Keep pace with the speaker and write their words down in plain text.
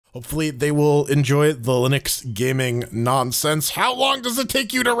Hopefully they will enjoy the Linux gaming nonsense. How long does it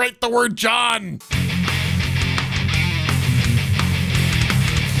take you to write the word John?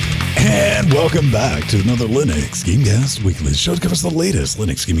 And welcome back to another Linux Gamecast Weekly. The show that covers the latest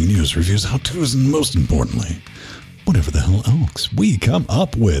Linux gaming news, reviews, how-tos, and most importantly, whatever the hell else we come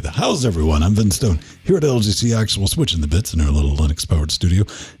up with. How's everyone? I'm Vince Stone, here at LGC Actual, switching the bits in our little Linux-powered studio,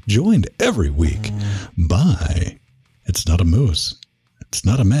 joined every week by, it's not a moose, it's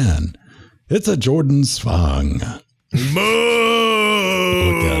not a man, it's a Jordan Svang. Moo!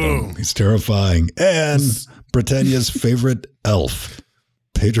 Look at him. He's terrifying. And Britannia's favorite elf,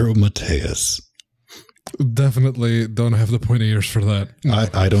 Pedro Mateus. Definitely don't have the pointy ears for that.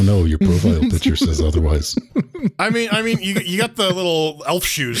 I don't know. Your profile picture says otherwise. I mean, you got the little elf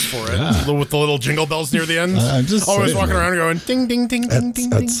shoes for it, with the little jingle bells near the end. I'm just always saying, walking man. around going ding ding ding ding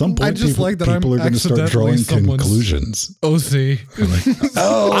ding. At some point, I just people, like that people I'm are going to start drawing accidentally conclusions. OC. Like,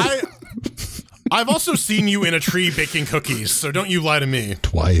 oh, I've also seen you in a tree baking cookies, so don't you lie to me.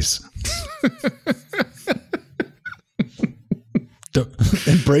 twice. Don't,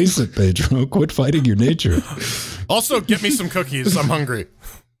 embrace it, Pedro. Quit fighting your nature. Also, get me some cookies. I'm hungry.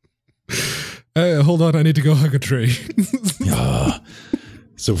 Hold on, I need to go hug a tree.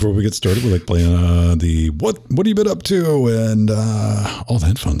 So before we get started, we like playing the what have you been up to and all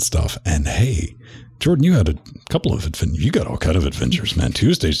that fun stuff. And hey, Jordan, you had a couple of adventures. You got all kind of adventures, man.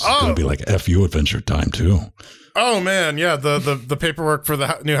 Tuesday's going to be like FU adventure time too. Oh man, yeah, the paperwork for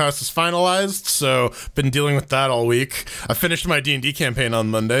the new house is finalized, so been dealing with that all week. I finished my D&D campaign on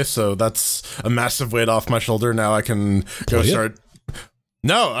Monday, so that's a massive weight off my shoulder. Now I can go start.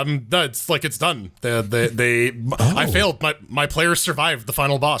 No, it's like it's done. I failed. My players survived the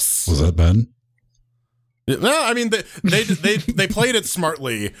final boss. Was that bad? No, I mean they played it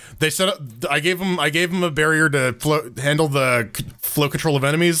smartly. They set up. I gave them a barrier to handle the flow control of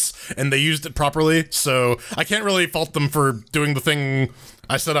enemies, and they used it properly. So I can't really fault them for doing the thing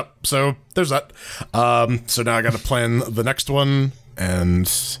I set up. So there's that. So now I got to plan the next one,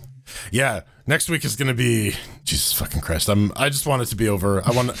 and yeah, next week is gonna be Jesus fucking Christ. I just want it to be over.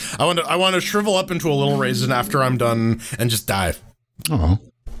 I want to shrivel up into a little raisin after I'm done and just die. Oh.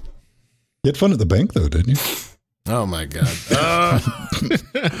 You had fun at the bank, though, didn't you? Oh my god!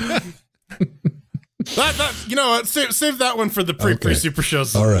 You know what? Save that one for the pre super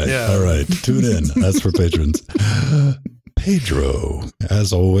shows. All right, yeah. All right. Tune in. That's for patrons. Pedro,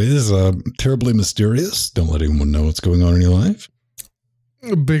 as always, terribly mysterious. Don't let anyone know what's going on in your life.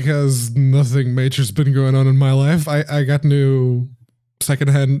 Because nothing major's been going on in my life. I got new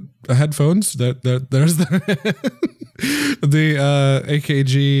secondhand headphones. There's the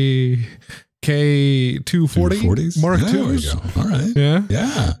AKG K240 Mark IIs. All right. Yeah.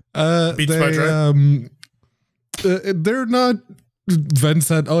 Yeah. Beats by Dre. They're not. Ven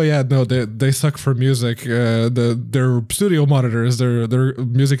said, "Oh yeah, no, they suck for music. Their studio monitors, their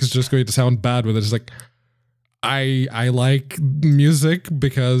music is just going to sound bad with it." It's like, I like music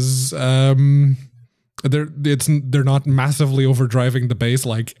because they're not massively overdriving the bass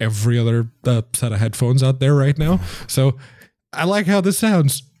like every other set of headphones out there right now. So I like how this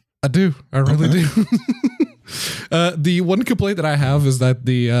sounds. I do. I really do. The one complaint that I have is that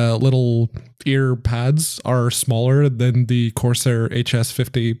the little ear pads are smaller than the Corsair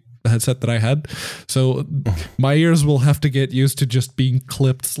HS50 headset that I had. So my ears will have to get used to just being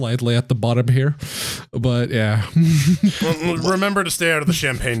clipped slightly at the bottom here. But yeah. Well, remember to stay out of the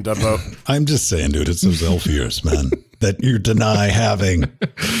champagne, Dubbo. I'm just saying, dude, it's those elf ears, man, that you deny having.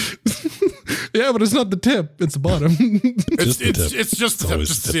 Yeah, but it's not the tip. It's the bottom. It's just the tip,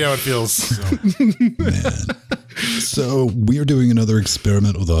 just to see how it feels. So. Man. So we're doing another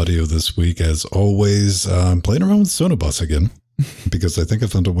experiment with audio this week. As always, I'm playing around with Sonobus again, because I think I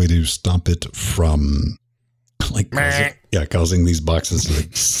found a way to stop it from like causing these boxes to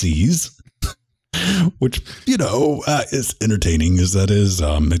like seize. Which, you know, is entertaining as that is.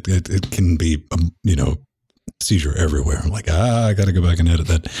 It can be, seizure everywhere. Like, I got to go back and edit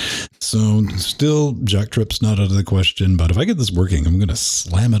that. So still jack trip's not out of the question, but if I get this working, I'm going to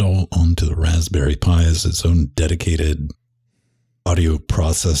slam it all onto the Raspberry Pi as its own dedicated audio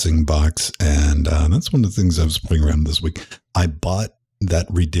processing box. And that's one of the things I was playing around this week. I bought that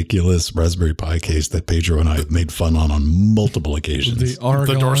ridiculous Raspberry Pi case that Pedro and I have made fun on multiple occasions. The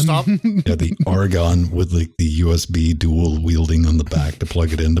Argon. The doorstop? Yeah, the Argon with like the USB dual wielding on the back to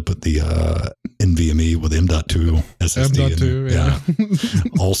plug it in to put the NVMe with M.2 SSD M.2, in. Yeah.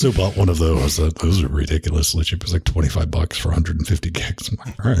 Also bought one of those. Those are ridiculously cheap. It was like $25 for 150 gigs. I'm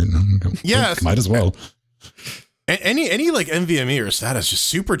like, all right. Yeah. Might as well. Any like NVMe or SATA is just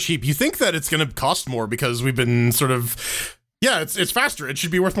super cheap. You think that it's going to cost more because we've been sort of Yeah, it's faster. It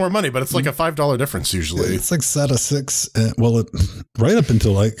should be worth more money, but it's like a $5 difference usually. It's like SATA 6. Right up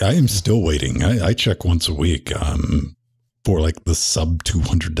until I am still waiting. I check once a week for like the sub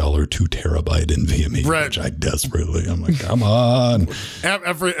 $200 2 terabyte NVMe, right. which I desperately, I'm like, come on.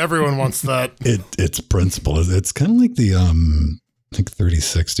 Everyone wants that. It's principle. It's kind of like the I think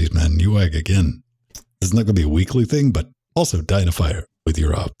 3060s, man. Newegg again. It's not going to be a weekly thing, but also dying a fire with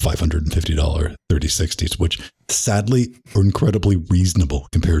your $550 3060s, which sadly are incredibly reasonable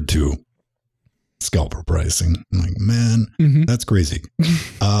compared to scalper pricing. I'm like, man, that's crazy.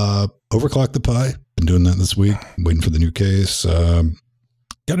 Overclock the Pi. Been doing that this week. Waiting for the new case.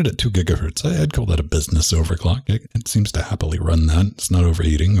 Got it at 2 gigahertz. I'd call that a business overclock. It seems to happily run that. It's not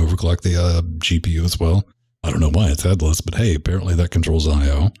overheating. Overclock the GPU as well. I don't know why it's headless, but hey, apparently that controls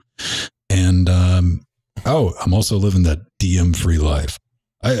I/O. And I'm also living that DM-free life.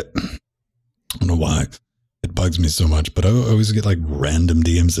 I don't know why. It bugs me so much, but I always get like random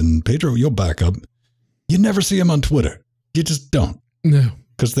DMs, and Pedro, you'll back up. You never see them on Twitter. You just don't. No.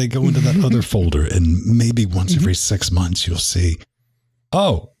 Because they go into that other folder, and maybe once every 6 months you'll see,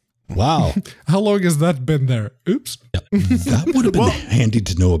 oh, wow. How long has that been there? Oops. Yeah, that would have been handy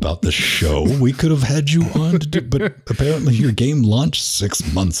to know about the show. We could have had you on to do, but apparently your game launched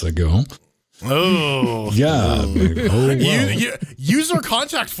 6 months ago. Oh. Yeah. Oh, wow. User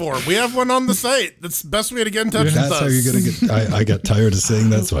contact form. We have one on the site. That's the best way to get in touch with us. That's how you're going to get. I got tired of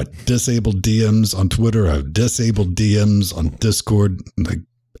saying that, so I disabled DMs on Twitter. I've disabled DMs on Discord. Like,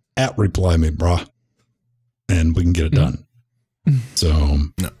 @reply me, brah. And we can get it done. So,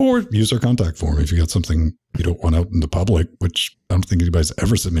 or use our contact form if you got something you don't want out in the public, which I don't think anybody's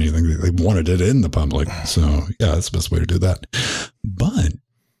ever sent me anything. They wanted it in the public. So, yeah, that's the best way to do that. But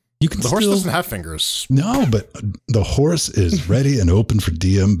you can the horse doesn't have fingers. No, but the horse is ready and open for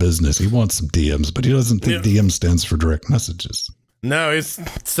DM business. He wants some DMs, but he doesn't think DM stands for direct messages. No, it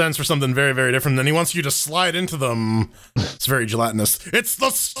stands for something very, very different. Then he wants you to slide into them. It's very gelatinous. It's the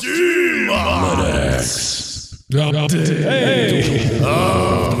Steam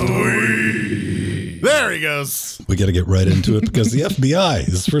There he goes. We got to get right into it because the FBI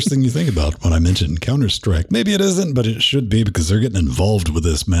is the first thing you think about when I mention Counter-Strike. Maybe it isn't, but it should be because they're getting involved with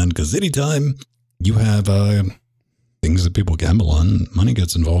this, man. Because anytime you have things that people gamble on, money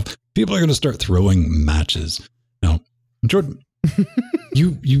gets involved, people are going to start throwing matches. Now, Jordan,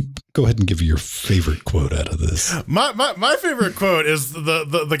 you go ahead and give your favorite quote out of this. My favorite quote is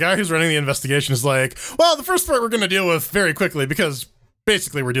the guy who's running the investigation is like, well, the first part we're going to deal with very quickly because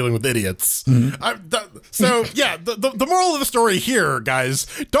basically we're dealing with idiots. So yeah, the moral of the story here, guys,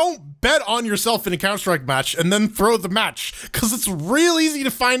 don't bet on yourself in a Counter-Strike match and then throw the match because it's real easy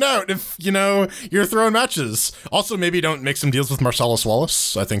to find out if, you know, you're throwing matches. Also, maybe don't make some deals with Marcellus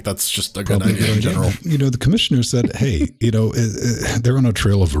Wallace. I think that's just a good idea in general. You know, the commissioner said, hey, you know, they're on a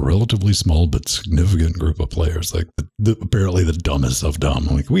trail of a relatively small but significant group of players, like apparently the dumbest of dumb.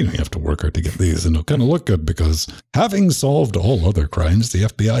 Like, we don't have to work hard to get these, and it'll kind of look good because having solved all other crimes, the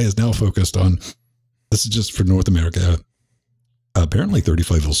FBI is now focused on, this is just for North America. Apparently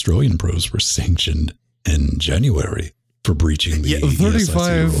 35 Australian pros were sanctioned in January for breaching the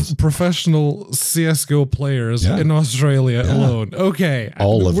 35 rules. Professional CSGO players in Australia alone. Okay.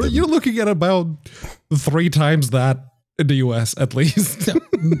 All of them. You're looking at about 3 times that in the US at least.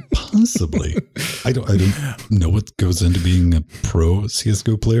 Possibly. I don't know what goes into being a pro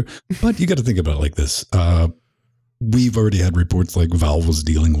CSGO player, but you got to think about it like this. We've already had reports like Valve was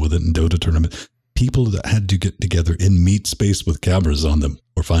dealing with it in Dota tournament. People that had to get together in meat space with cameras on them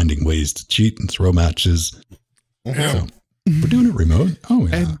were finding ways to cheat and throw matches. So we're doing it remote. Oh,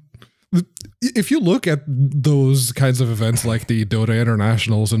 yeah. And if you look at those kinds of events like the Dota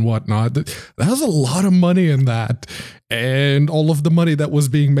Internationals and whatnot, there's a lot of money in that. And all of the money that was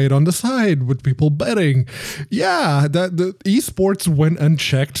being made on the side with people betting. Yeah, the esports went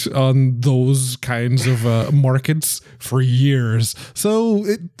unchecked on those kinds of markets for years. So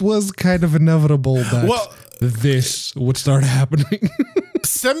it was kind of inevitable that this would start happening.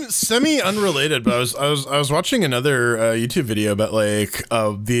 Semi unrelated, but I was watching another YouTube video about like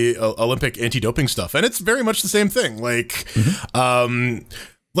the Olympic anti-doping stuff, and it's very much the same thing. Like,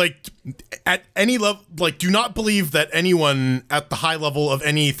 like at any level, like, do not believe that anyone at the high level of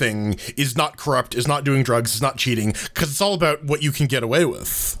anything is not corrupt, is not doing drugs, is not cheating, because it's all about what you can get away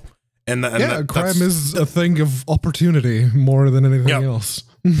with. And crime is a thing of opportunity more than anything else.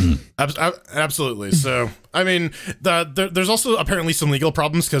 Absolutely. So, I mean, there's also apparently some legal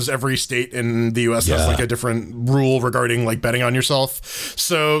problems because every state in the US has like a different rule regarding like betting on yourself.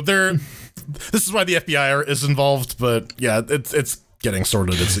 So this is why the FBI is involved. But yeah, it's getting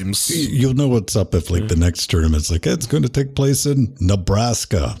sorted, it seems. You'll know what's up if like the next tournament's like, it's going to take place in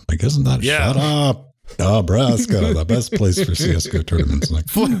Nebraska. Like, isn't that shut up? Nebraska, the best place for CSGO tournaments. Like,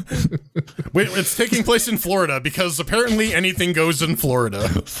 wait, it's taking place in Florida because apparently anything goes in Florida.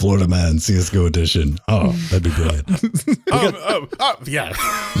 Florida Man CSGO edition. Oh, that'd be brilliant. Yeah.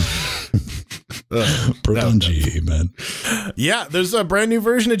 Proton GE, man. Yeah, there's a brand new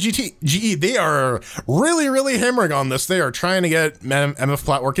version of GE. They are really hammering on this. They are trying to get MF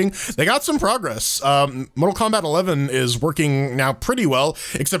Plat working. They got some progress. Mortal Kombat 11 is working now pretty well,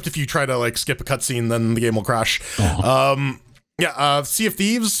 except if you try to like skip a cutscene, then the game will crash. Sea of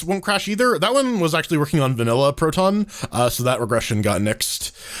Thieves won't crash either. That one was actually working on vanilla Proton, so that regression got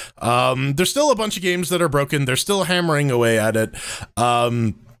nixed. There's still a bunch of games that are broken. They're still hammering away at it.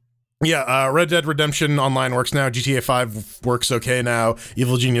 Red Dead Redemption Online works now. GTA 5 works okay now.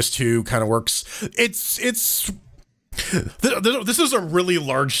 Evil Genius 2 kind of works. This is a really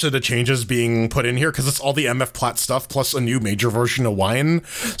large set of changes being put in here because it's all the MF Plat stuff plus a new major version of Wine.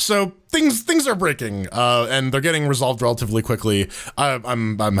 So things are breaking, and they're getting resolved relatively quickly.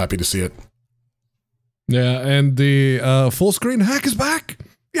 I'm happy to see it. Yeah, and the full screen hack is back.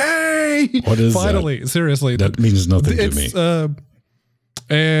 Yay! What is finally? That? Seriously, that means nothing to me.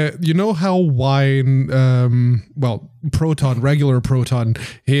 You know how Wine, Proton, regular Proton,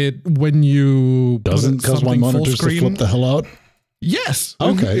 hit when you doesn't cause my monitors to flip the hell out? Yes.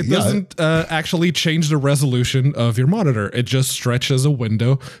 Okay. It doesn't actually change the resolution of your monitor. It just stretches a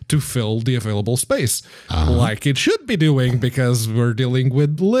window to fill the available space, like it should be doing because we're dealing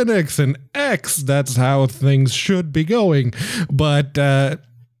with Linux and X. That's how things should be going. But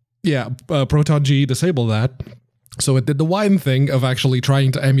Proton GE disabled that. So it did the Wine thing of actually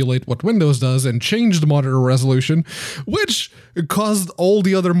trying to emulate what Windows does and change the monitor resolution, which caused all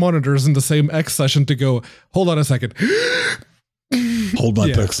the other monitors in the same X session to go, hold on a second. Hold my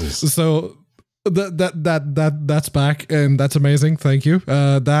pixels. So that's back, and that's amazing. Thank you.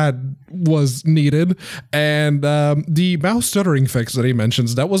 That was needed. And the mouse stuttering fix that he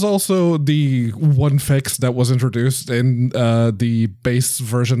mentions, that was also the one fix that was introduced in the base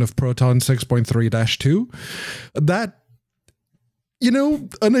version of Proton 6.3-2. That,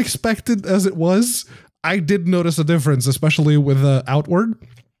 unexpected as it was, I did notice a difference, especially with outward.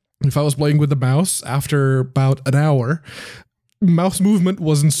 If I was playing with the mouse after about an hour, mouse movement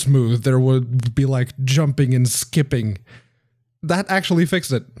wasn't smooth. There would be like jumping and skipping. That actually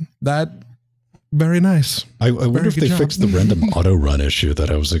fixed it. That, very nice. I wonder if they fixed the random auto run issue that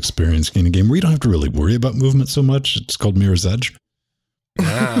I was experiencing in a game where you don't have to really worry about movement so much. It's called Mirror's Edge.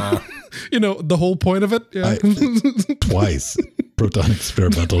 The whole point of it. Yeah. Twice. Proton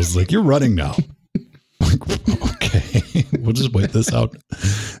Experimental is like, you're running now. Like, okay, we'll just wait this out.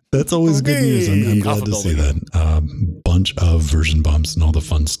 That's always good news. I'm glad to see that. Bunch of version bumps and all the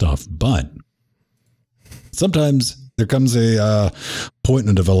fun stuff. But sometimes there comes a point in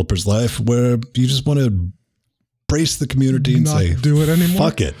a developer's life where you just want to brace the community and say, do it anymore.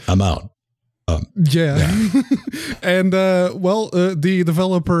 Fuck it, I'm out. Yeah. And, the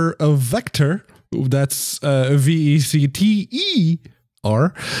developer of Vector, that's VECTER,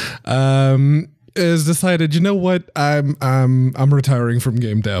 is decided, you know what, I'm retiring from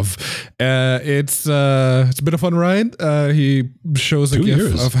game dev. It's been a fun ride. He shows a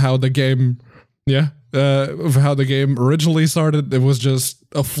GIF of how the game, of how the game originally started. It was just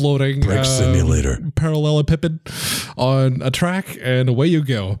a floating brick simulator parallelepiped on a track, and away you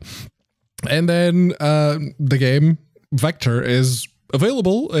go. And then the game Vector is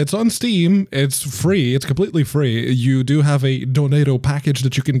available. It's on Steam. It's free. It's completely free. You do have a Donato package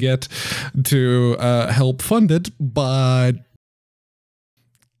that you can get to help fund it, but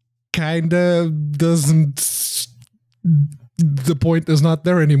kind of doesn't. The point is not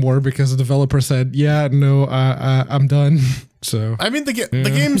there anymore because the developer said, "Yeah, no, I'm done." So I mean, the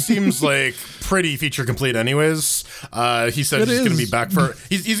game seems like pretty feature complete, anyways. He said he's going to be back for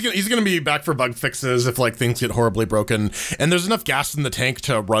he's going to be back for bug fixes if like things get horribly broken, and there's enough gas in the tank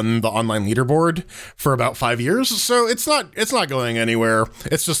to run the online leaderboard for about 5 years. So it's not going anywhere.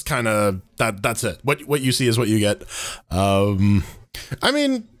 It's just kind of that's it. What you see is what you get.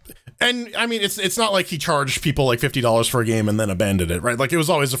 It's not like he charged people like $50 for a game and then abandoned it, right? Like it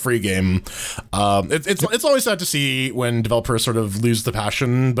was always a free game. It's always sad to see when developers sort of lose the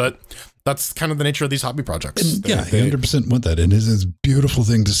passion, but that's kind of the nature of these hobby projects. And they 100% want that, and it's a beautiful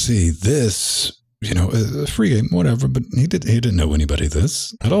thing to see. This, a free game, whatever, but he didn't know anybody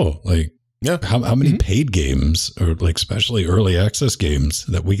this at all. Like, yeah, how many paid games, or like especially early access games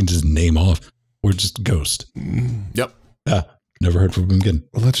that we can just name off, were just ghost? Yep. Yeah. Never heard from him again.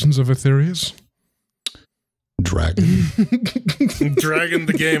 Legends of Aetherius? Dragon. Dragon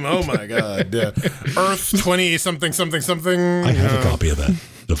the game. Oh my god. Yeah. Earth 20 something something something. I have a copy of that.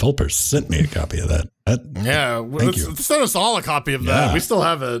 Developer sent me a copy of that. Send us all a copy of that. We still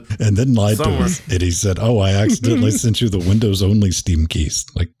have it. And then lied to us. And he said, "Oh, I accidentally sent you the Windows only Steam keys."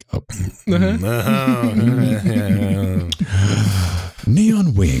 Like,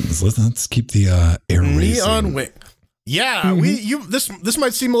 Neon Wings. Let's keep the air racing. Neon Wing. Yeah, this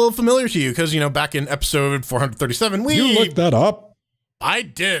might seem a little familiar to you because back in episode 437 you looked that up. I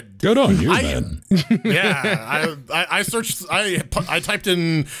did. Good on you, man. Yeah, I searched. I typed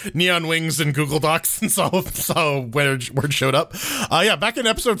in Neon Wings in Google Docs and saw word showed up. Yeah, back in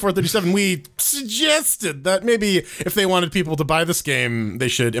episode 437, we suggested that maybe if they wanted people to buy this game, they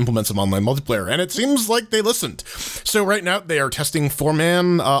should implement some online multiplayer, and it seems like they listened. So right now they are testing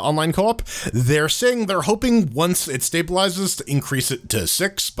 4-man online co-op. They're saying they're hoping once it stabilizes to increase it to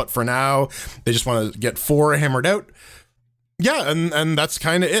 6, but for now they just want to get 4 hammered out. Yeah, and that's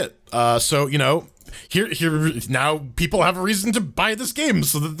kind of it. So here now people have a reason to buy this game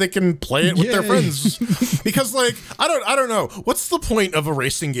so that they can play it with their friends. Because I don't know, what's the point of a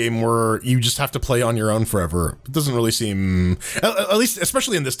racing game where you just have to play on your own forever? It doesn't really seem, at least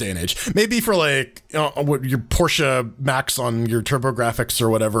especially in this day and age. Maybe for your Porsche Max on your TurboGrafx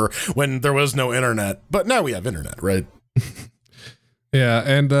or whatever when there was no internet, but now we have internet, right? Yeah,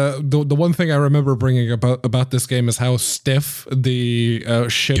 and the one thing I remember bringing about this game is how stiff the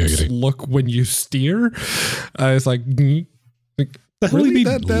ships look when you steer. It's like really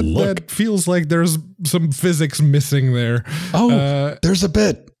that feels like there's some physics missing there. Oh, there's a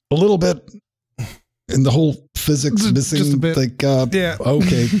little bit in the whole physics missing. Just a bit. Yeah.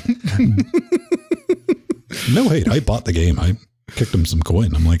 Okay. No hate. I bought the game. I kicked him some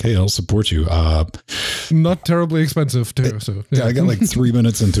coin. I'm like, hey, I'll support you. Not terribly expensive too. Yeah, I got like 3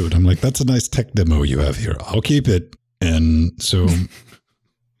 minutes into it. I'm like, that's a nice tech demo you have here. I'll keep it. And so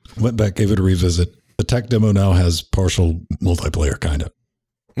went back, gave it a revisit. The tech demo now has partial multiplayer, kind of.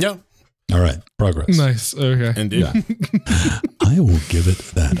 Yeah. All right. Progress. Nice. Okay. Indeed. Yeah. I will give it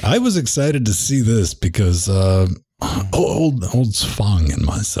that. I was excited to see this because old Sfang and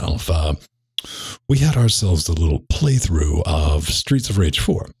myself, we had ourselves a little playthrough of Streets of Rage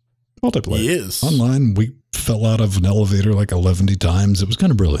 4 multiplayer. Yes. Online, we fell out of an elevator like 11 times. It was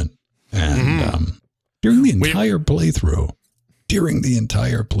kind of brilliant. And during the entire playthrough,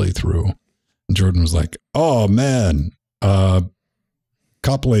 Jordan was like, "Oh man,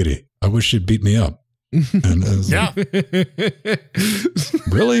 cop lady, I wish she'd beat me up." And I was like,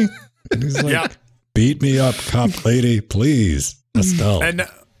 "Really?" And he's like, "Beat me up, cop lady, please, Estelle." And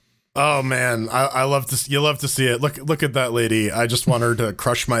oh man, I love to. You love to see it. Look at that lady. I just want her to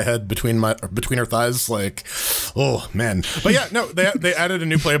crush my head between her thighs. Like, oh man. But yeah, no, they added a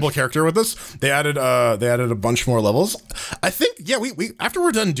new playable character with this. They added a bunch more levels. I think we after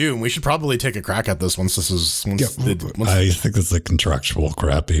we're done Doom, we should probably take a crack at this once this is. I think that's like contractual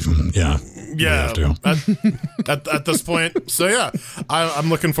crap. Even yeah. At this point, so yeah, I'm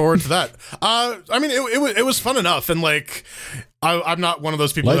looking forward to that. I mean, it was fun enough, and like. I'm not one of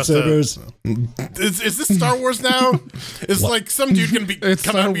those people. Lightsabers. Is this Star Wars now? It's like some dude can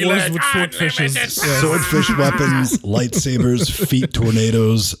come out and be like, swordfish weapons, lightsabers, feet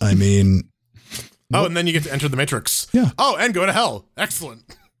tornadoes. I mean, and then you get to enter the Matrix. Yeah. Oh, and go to hell. Excellent.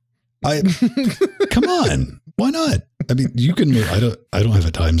 Come on, why not? I mean, you can. I don't have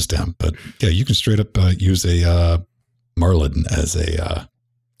a timestamp, but yeah, you can straight up use a Marlin as a.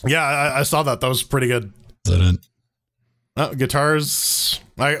 Yeah, I saw that. That was pretty good. Is that it? Guitars.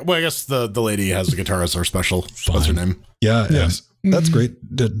 I guess the lady has a guitar as her special. Fine. What's her name? Yeah, yes, that's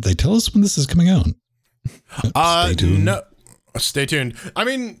great. Did they tell us when this is coming out? Stay tuned. No, stay tuned. I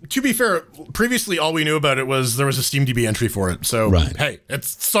mean, to be fair, previously all we knew about it was there was a SteamDB entry for it. So hey,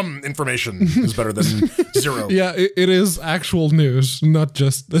 it's some information is better than zero. Yeah, it is actual news, not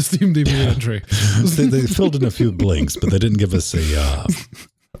just the SteamDB entry. They filled in a few blanks, but they didn't give us a.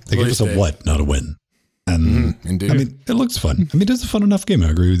 They gave us a what, not a when. And indeed. I mean, it looks fun. I mean, it's a fun enough game. I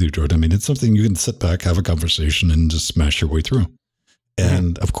agree with you, Jordan. I mean, it's something you can sit back, have a conversation, and just smash your way through.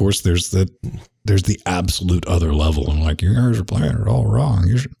 And of course, there's the absolute other level. And like, you guys are playing it all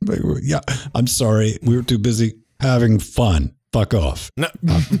wrong. I'm sorry. We were too busy having fun. Fuck off. No,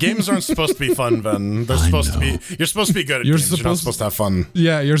 games aren't supposed to be fun, Ben. They're supposed to be. You're supposed to be good at games. You're not supposed to have fun.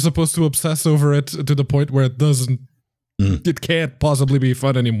 Yeah, you're supposed to obsess over it to the point where it doesn't. It can't possibly be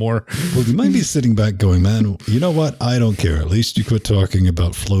fun anymore. Well, you might be sitting back going, man, you know what? I don't care. At least you quit talking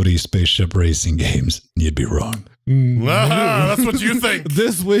about floaty spaceship racing games. You'd be wrong. That's what you think.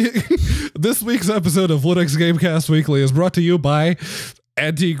 This week's episode of Linux Gamecast Weekly is brought to you by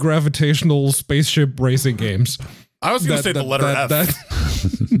anti-gravitational spaceship racing games. I was going to say the letter F.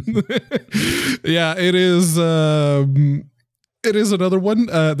 Yeah, it is. It is another one.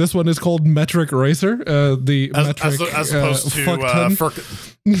 This one is called Metric Racer. The metric as opposed to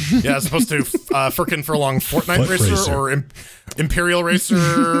as opposed to Firkin Furlong Fortnite Racer or Imperial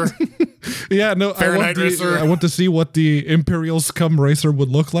Racer. Yeah, no, Fahrenheit Racer. I want to see what the Imperial Scum Racer would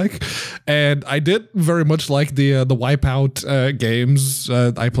look like, and I did very much like the Wipeout games.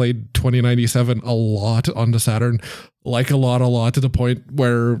 I played 2097 a lot on the Saturn, like a lot to the point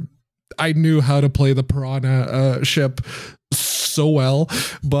where I knew how to play the Piranha ship so well.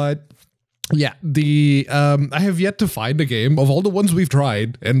 But yeah, I have yet to find a game of all the ones we've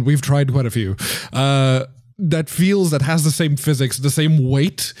tried, and we've tried quite a few, that has the same physics, the same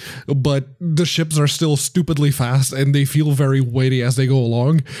weight, but the ships are still stupidly fast and they feel very weighty as they go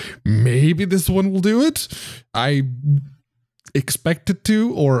along. Maybe this one will do it. I expect it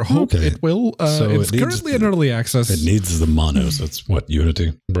to, or hope it will. So it's currently in early access. It needs the monos. That's what,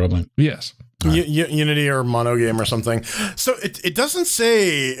 Unity, probably? Yes. Unity or mono game or something. So it doesn't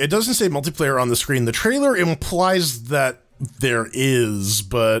say multiplayer on the screen. The trailer implies that there is,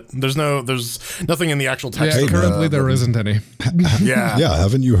 but there's nothing in the actual text. Yeah, currently there isn't any. Yeah. Yeah,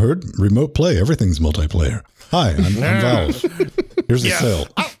 haven't you heard? Remote play, everything's multiplayer. Hi, I'm Valve. Here's a sale.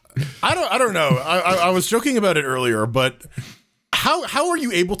 I don't know. I was joking about it earlier, but how are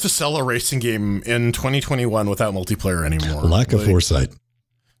you able to sell a racing game in 2021 without multiplayer anymore? Lack of foresight.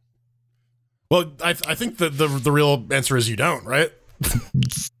 Well, I think that the real answer is you don't, right?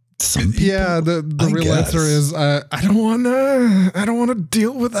 Yeah, the real answer is I don't wanna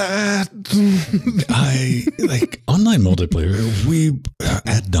deal with that. I like online multiplayer. We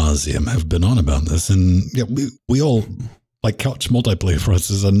ad nauseum have been on about this, and yeah, we all like couch multiplayer for us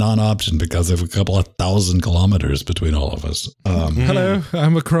is a non-option because of a couple of 1,000 kilometers between all of us. Hello,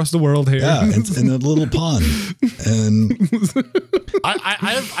 I'm across the world here. Yeah, it's in a little pond, and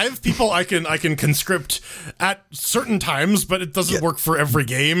I have people I can conscript at certain times, but it doesn't work for every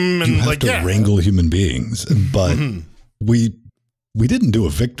game. And you have to wrangle human beings, but we didn't do a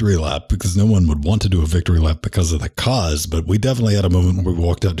victory lap because no one would want to do a victory lap because of the cause. But we definitely had a moment where we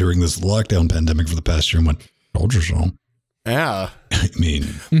walked out during this lockdown pandemic for the past year and went, "Told you so." Yeah, I mean,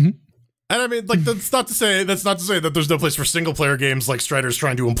 and I mean, like that's not to say that there's no place for single player games like Strider's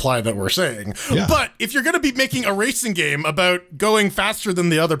trying to imply that we're saying. Yeah. But if you're going to be making a racing game about going faster than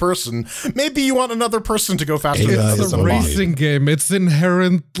the other person, maybe you want another person to go faster. It's a racing game. It's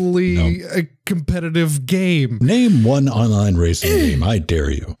inherently a competitive game. Name one online racing game. I dare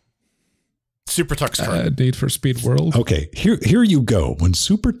you. Super Tux Kart. Need for Speed World. Okay, here you go. When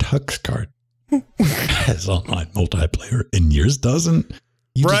Super Tux Kart has online multiplayer and yours doesn't,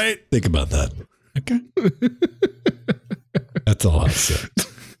 you right? Just think about that. Okay. That's all I'll say.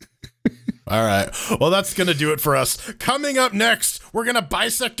 All right. Well, that's going to do it for us. Coming up next, we're going to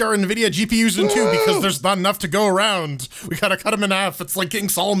bisect our NVIDIA GPUs in two because there's not enough to go around. We got to cut them in half. It's like King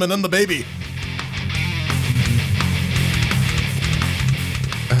Solomon and the baby.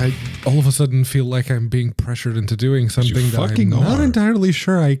 I all of a sudden feel like I'm being pressured into doing something that I'm not entirely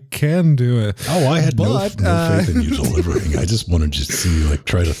sure I can do it. Oh, I had no faith in you delivering. I just wanted to see you like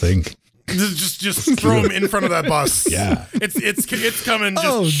try to think. Just throw him in front of that bus. Yeah, it's coming.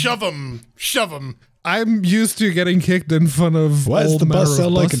 Just shove him. I'm used to getting kicked in front of. Why does the bus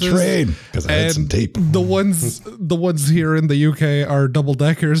sound like a train? Because I had some tape. The ones here in the UK are double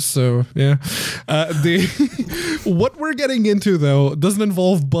deckers. So yeah, what we're getting into though doesn't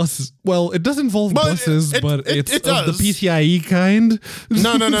involve buses. Well, it does involve buses, but it's of the PCIe kind.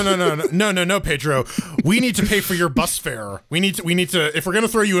 No, Pedro. We need to pay for your bus fare. We need to. If we're gonna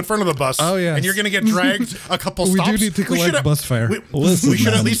throw you in front of the bus, and you're gonna get dragged a couple stops, we do need to collect bus fare. We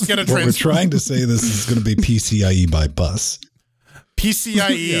should at least get a train. We're trying to say this is going to be PCIe by bus.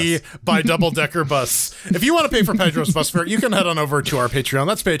 PCIe by double-decker bus. If you want to pay for Pedro's bus fare, you can head on over to our Patreon.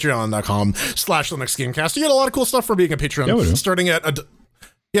 That's patreon.com/LinuxGamecast. You get a lot of cool stuff for being a Patreon.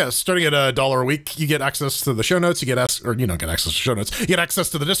 Yeah, starting at $1 a week, you get access to the show notes. You don't get access to show notes. You get access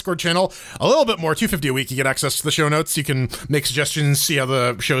to the Discord channel. A little bit more, $2.50 a week, you get access to the show notes. You can make suggestions, see how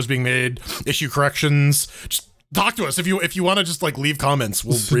the show is being made, issue corrections. Just talk to us if you want to just like leave comments.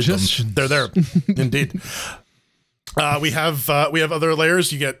 We'll read them. They're there. Indeed. We have other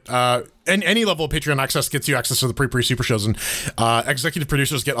layers. You get any level of Patreon access gets you access to the pre super shows, and executive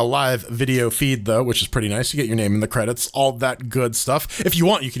producers get a live video feed though, which is pretty nice. You get your name in the credits, all that good stuff. If you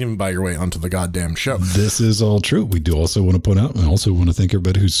want, you can even buy your way onto the goddamn show. This is all true. We do also want to point out, and also want to thank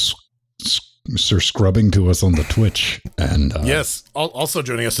everybody who's Sir Scrubbing to us on the Twitch. And yes, also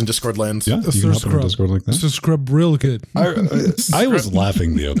joining us in Discord lands. Yeah, you can hop in Discord like that. Sir Scrub real good. I was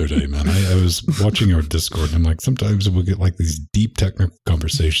laughing the other day, man. I was watching our Discord, and I'm like, sometimes we'll get like these deep technical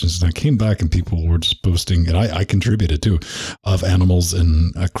conversations, and I came back and people were just posting, and I contributed too, of animals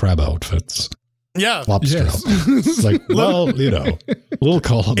in crab outfits. Yeah. Lobster. Yes. It's like, well, little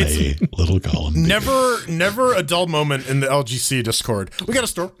column A, little column B. Never a dull moment in the LGC Discord. We got a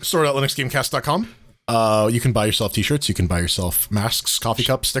store.linuxgamecast.com. You can buy yourself t-shirts, you can buy yourself masks, coffee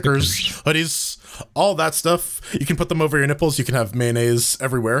cups, stickers, hoodies, all that stuff. You can put them over your nipples. You can have mayonnaise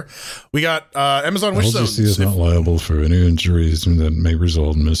everywhere. We got Amazon Wish Zones. LGC is not liable for any injuries that may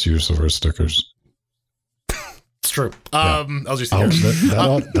result in misuse of our stickers. It's true. Yeah.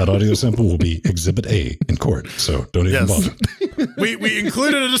 LGC that audio sample will be Exhibit A in court, so don't even bother. we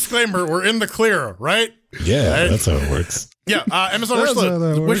included a disclaimer. We're in the clear, right? Yeah, right? That's how it works. Yeah, Amazon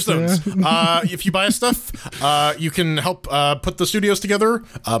Wish Zones. If you buy us stuff, you can help put the studios together.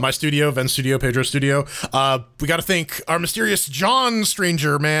 My studio, Ven's studio, Pedro's studio. We got to thank our mysterious John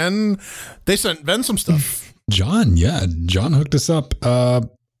Stranger, man. They sent Ven some stuff. John hooked us up.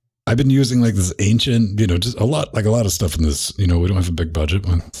 I've been using like this ancient, just a lot of stuff in this. We don't have a big budget.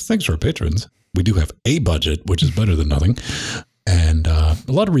 Well, thanks to our patrons, we do have a budget, which is better than nothing. And a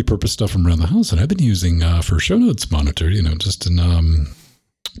lot of repurposed stuff from around the house. And I've been using for show notes monitor, just in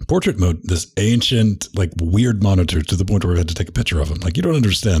portrait mode, this ancient, like weird monitor to the point where I had to take a picture of them. Like, you don't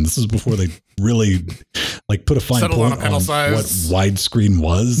understand. This is before they really like put a fine point on what widescreen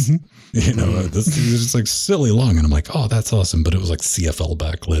was. This is just like silly long. And I'm like, oh, that's awesome. But it was like CFL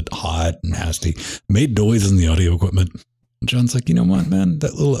backlit, hot and nasty, made noise in the audio equipment. And John's like, you know what, man,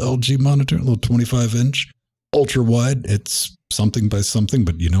 that little LG monitor, little 25-inch, ultra wide, it's something by something,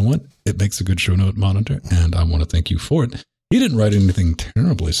 but you know what? It makes a good show note monitor, and I want to thank you for it. He didn't write anything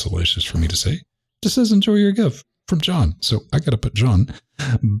terribly salacious for me to say. Just says, enjoy your gift from John. So I got to put John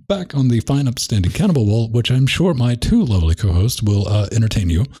back on the fine upstanding cannibal wall, which I'm sure my two lovely co-hosts will entertain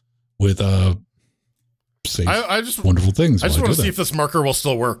you with safe, wonderful things. I just want to see if this marker will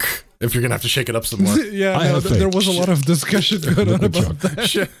still work. If you're gonna have to shake it up some more. There was a lot of discussion going on about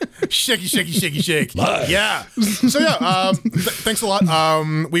that. Shake. Yeah. So thanks a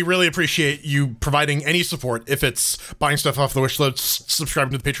lot. We really appreciate you providing any support. If it's buying stuff off the wish list,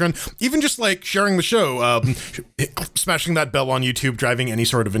 subscribing to the Patreon, even just like sharing the show, smashing that bell on YouTube, driving any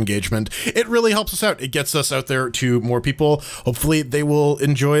sort of engagement. It really helps us out. It gets us out there to more people. Hopefully they will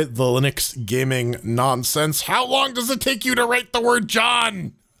enjoy the Linux gaming nonsense. How long does it take you to write the word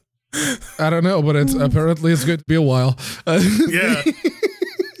John? I don't know, but it's going to be a while. Yeah.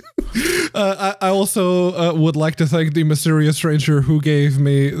 I also would like to thank the mysterious stranger who gave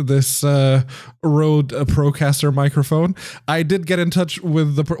me this Rode Procaster microphone. I did get in touch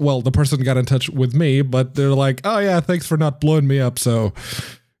with the person got in touch with me, but they're like, oh yeah, thanks for not blowing me up, so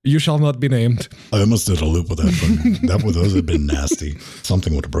you shall not be named. I almost did a loop with that one. Those have been nasty.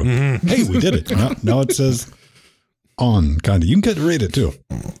 Something would have broken. Mm-hmm. Hey, we did it. Now it says on, kind of. You can read it too.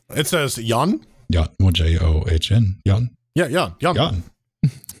 It says Jan. Jan. John. Jan. Yeah, Jan.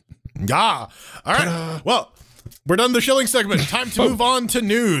 Yeah. All right. Well, we're done the Shilling segment. Time to move on to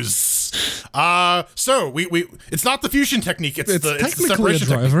news. So we it's not the fusion technique. It's the separation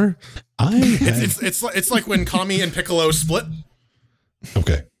driver. It's like when Kami and Piccolo split.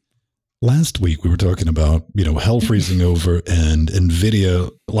 Okay. Last week we were talking about, hell freezing over, and Nvidia.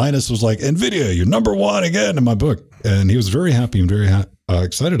 Linus was like, Nvidia, you're number one again in my book. And he was very happy and very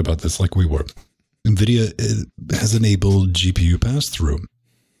excited about this, like we were. Nvidia has enabled GPU pass-through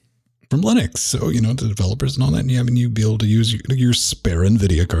from Linux. So, the developers and all that, and you be able to use your spare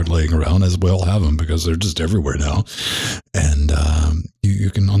Nvidia card laying around, as we all have them because they're just everywhere now. And you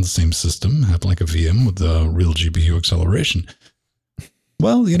can, on the same system, have like a VM with the real GPU acceleration.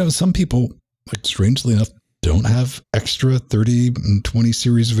 Well, some people, like strangely enough, don't have extra 30 and 20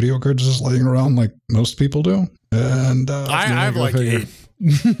 series video cards just laying around like most people do. And I have like 8.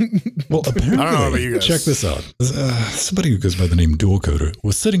 Well, apparently, I don't know about you guys. Check this out. Somebody who goes by the name Dual Coder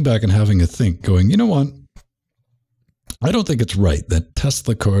was sitting back and having a think, going, you know what? I don't think it's right that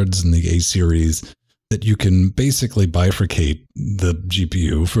Tesla cards in the A series, that you can basically bifurcate the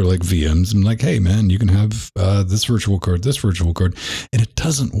GPU for like VMs and like, hey man, you can have this virtual card, and it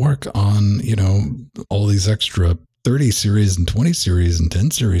doesn't work on, all these extra 30 series and 20 series and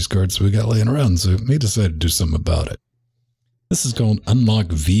 10 series cards we got laying around. So we decided to do something about it. This is called Unlock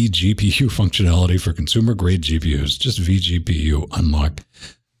vGPU functionality for consumer grade GPUs. Just vGPU unlock.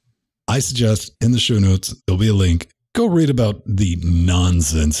 I suggest in the show notes, there'll be a link. Go read about the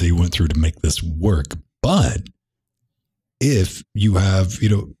nonsense he went through to make this work. But if you have,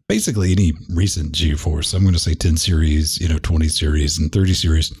 basically any recent GeForce, I'm going to say 10 series, 20 series and 30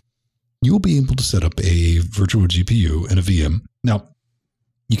 series, you'll be able to set up a virtual GPU and a VM. Now,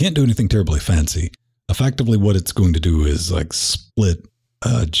 you can't do anything terribly fancy. Effectively, what it's going to do is like split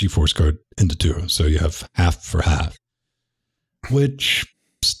a GeForce card into two. So you have half for half, which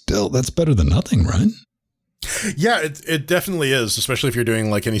still, that's better than nothing, right? Yeah, it definitely is, especially if you're doing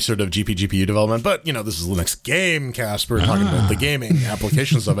like any sort of GPU development. But, this is Linux Gamecast. We're talking about the gaming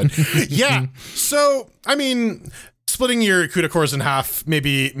applications of it. Yeah. So, I mean, splitting your CUDA cores in half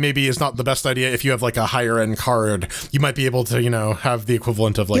maybe is not the best idea. If you have like a higher end card, you might be able to, have the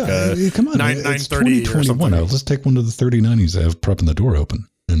equivalent of like a come on, 930 or something. Let's take one of the 3090s I have propping the door open.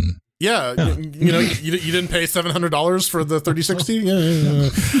 And yeah, you didn't pay $700 for the 3060.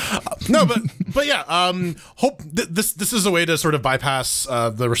 No, but yeah, hope this is a way to sort of bypass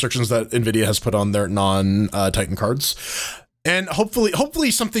the restrictions that Nvidia has put on their non-Titan cards. And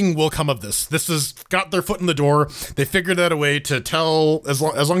hopefully something will come of this. This has got their foot in the door. They figured out a way to tell, as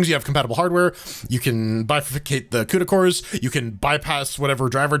long as you have compatible hardware, you can bifurcate the CUDA cores, you can bypass whatever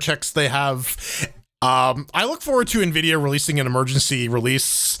driver checks they have. I look forward to Nvidia releasing an emergency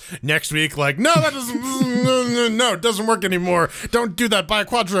release next week. Like, no, that doesn't, no, it doesn't work anymore. Don't do that. Buy a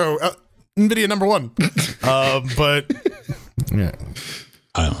Quadro, Nvidia #1. But yeah,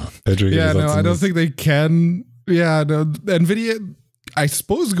 I don't know. Pedro, yeah, no, I don't think they can. Yeah, no, Nvidia, I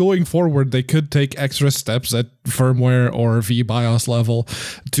suppose going forward, they could take extra steps at firmware or VBIOS level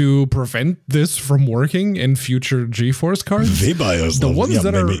to prevent this from working in future GeForce cards. VBIOS the level. Ones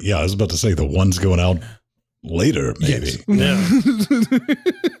that maybe, are, yeah, I was about to say the ones going out later, maybe. Yes.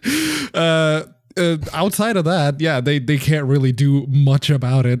 Yeah. Outside of that, yeah, they can't really do much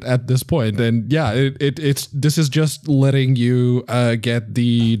about it at this point. And yeah, this is just letting you get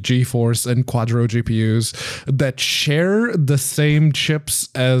the GeForce and Quadro GPUs that share the same chips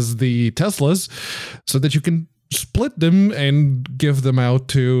as the Teslas, so that you can split them and give them out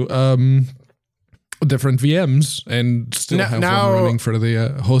to different VMs and still have them running for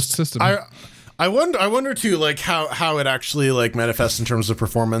the host system. I wonder too, like how it actually like manifests in terms of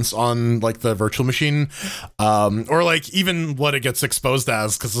performance on like the virtual machine, or like even what it gets exposed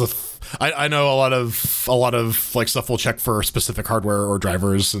as. Because I know a lot of like stuff will check for specific hardware or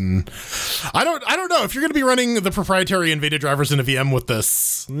drivers, and I don't know if you're going to be running the proprietary Nvidia drivers in a VM with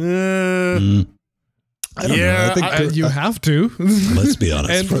this. I don't know. I think you have to. Let's be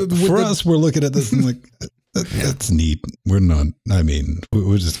honest. For us, we're looking at this and like, that's neat. We're not. I mean,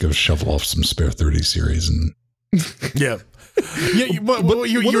 we'll just go shovel off some spare 30 series and. Yeah.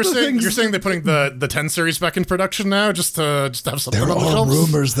 You're saying they're putting the 10 series back in production now just to have something there on the are shelves?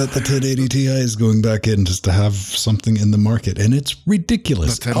 rumors that the 1080 Ti is going back in just to have something in the market, and it's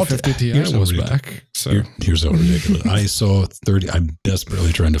ridiculous. The 1050 Ti was back. So here's how ridiculous. I saw 30. I'm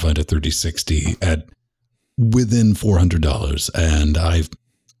desperately trying to find a 3060 at within $400, and I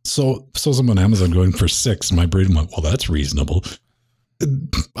saw some on Amazon going for $6. My brain went, well, that's reasonable.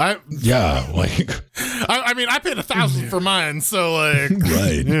 I mean, I paid $1,000 for mine, so like,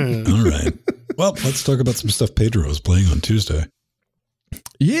 right. Yeah. All right. Well, let's talk about some stuff Pedro was playing on Tuesday.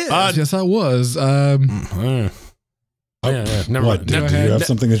 Yeah, yes, I was. Never mind. Do you have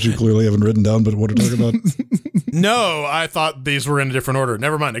something that you clearly haven't written down but want to talk about? No, I thought these were in a different order.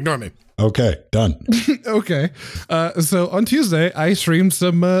 Never mind. Ignore me. Okay, done. Okay. So on Tuesday, I streamed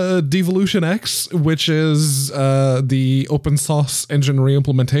some DevilutionX, which is the open source engine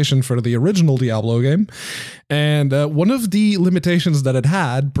reimplementation for the original Diablo game. And one of the limitations that it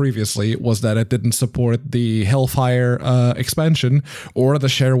had previously was that it didn't support the Hellfire expansion or the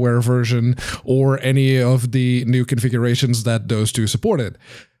shareware version or any of the new configurations that those two supported.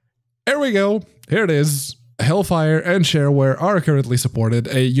 Here we go. Here it is. Hellfire and shareware are currently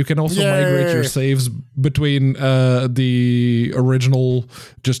supported. You can also migrate your saves between the original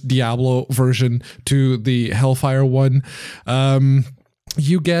just Diablo version to the Hellfire one.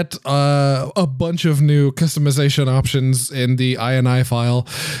 You get a bunch of new customization options in the INI file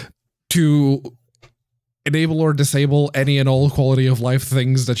to enable or disable any and all quality of life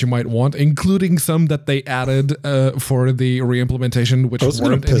things that you might want, including some that they added for the reimplementation, which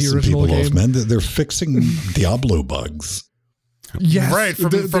weren't in the original game. Off, man. They're fixing Diablo bugs. Yes, right,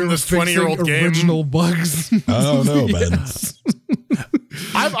 from this 20-year-old game. Original bugs. Oh no, man.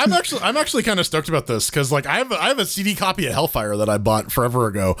 I'm actually kind of stoked about this because like I have a CD copy of Hellfire that I bought forever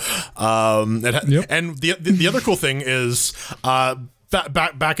ago, and the other cool thing is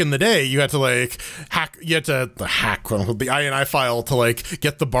back in the day, you had to like hack quote unquote, the INI file to like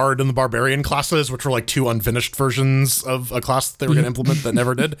get the Bard and the Barbarian classes, which were like two unfinished versions of a class that they were going to implement that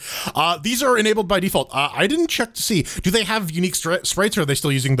never did. These are enabled by default. I didn't check to see, do they have unique sprites, or are they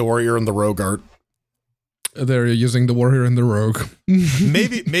still using the Warrior and the Rogue art? They're using the Warrior and the Rogue.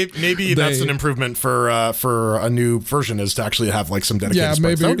 maybe that's an improvement for a new version, is to actually have like some dedicated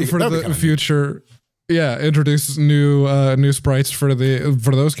sprites. Maybe for the future. Yeah, introduce new sprites for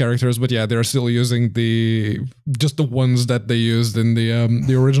those characters, but yeah, they're still using just the ones that they used in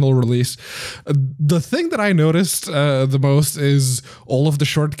the original release. The thing that I noticed the most is all of the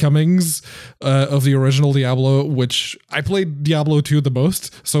shortcomings of the original Diablo, which I played Diablo 2 the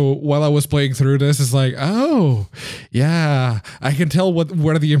most. So while I was playing through this, it's like, oh yeah, I can tell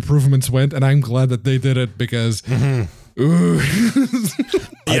where the improvements went, and I'm glad that they did it because. Ooh.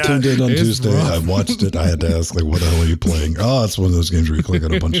 I tuned in on Tuesday. Rough. I watched it. I had to ask, like, what the hell are you playing? Oh, it's one of those games where you click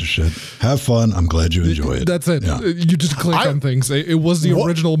on a bunch of shit. Have fun. I'm glad you enjoy it. That's it. Yeah. You just click on things. It was the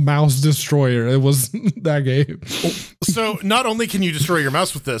original mouse destroyer. It was that game. So not only can you destroy your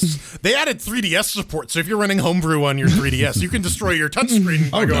mouse with this, they added 3DS support. So if you're running homebrew on your 3DS, you can destroy your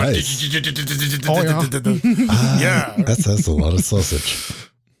touchscreen by going. Nice. Yeah. That's a lot of sausage.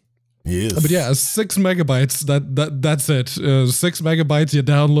 Yes. But yeah, 6 megabytes. That's it. 6 megabytes. You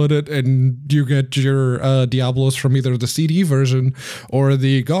download it, and you get your Diablos from either the CD version or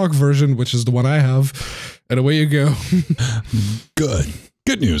the GOG version, which is the one I have. And away you go.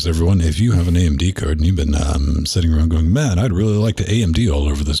 Good news, everyone. If you have an AMD card and you've been sitting around going, man, I'd really like to AMD all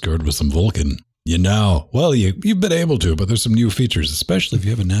over this card with some Vulkan. You've been able to, but there's some new features, especially if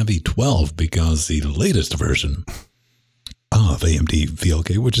you have a Navi 12, because the latest version of AMD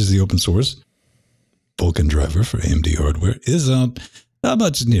VLK, which is the open source Vulkan driver for AMD hardware, is out. Not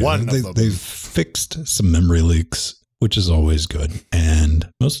much new. They've fixed some memory leaks, which is always good.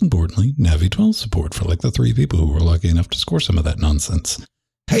 And most importantly, Navi 12 support for like the 3 people who were lucky enough to score some of that nonsense.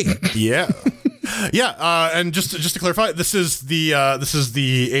 Hey. Yeah. And just to clarify, this is the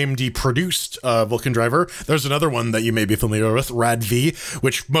AMD produced Vulkan driver. There's another one that you may be familiar with, RAD-V,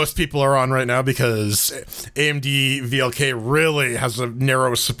 which most people are on right now because AMD VLK really has a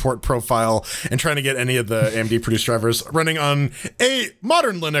narrow support profile, and trying to get any of the AMD produced drivers running on a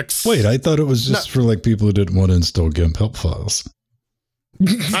modern Linux. Wait, I thought it was just for like people who didn't want to install GIMP help files.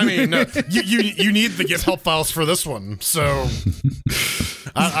 I mean, no, you need the GIMP help files for this one, so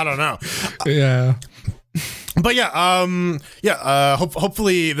I don't know. Yeah. But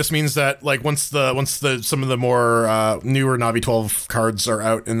hopefully this means that like once some of the more newer Navi 12 cards are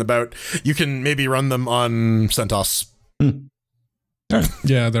out and about, you can maybe run them on CentOS.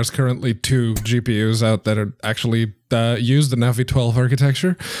 Yeah, there's currently 2 GPUs out that are actually use the Navi 12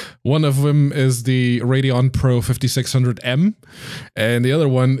 architecture. One of them is the Radeon Pro 5600M, and the other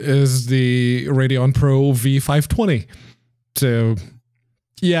one is the Radeon Pro V520. So,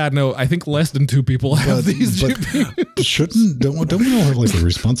 yeah, no, I think less than 2 people have these GPUs. Don't we all have like the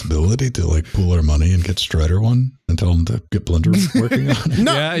responsibility to like pool our money and get Strider one and tell them to get Blender working on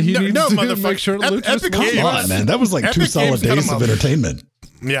it? No, make sure Epic Games. Come on, man, that was like Epic 2 solid days of entertainment.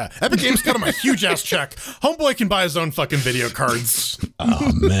 Yeah, Epic Games cut him a huge ass check. Homeboy can buy his own fucking video cards.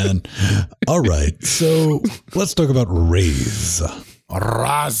 Oh man! All right, so let's talk about Raze.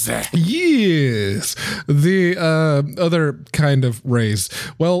 Yes, the other kind of Raze.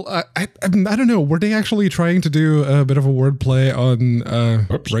 Well, I don't know. Were they actually trying to do a bit of a wordplay on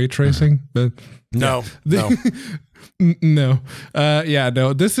ray tracing? But no. No. No.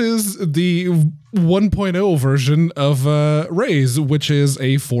 This is the 1.0 version of Raze, which is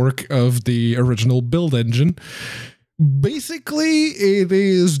a fork of the original build engine. Basically, it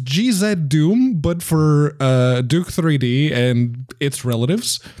is GZ Doom, but for Duke 3D and its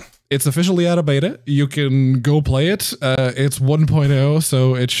relatives. It's officially out of beta. You can go play it. It's 1.0,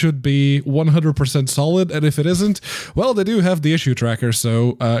 so it should be 100% solid. And if it isn't, well, they do have the issue tracker,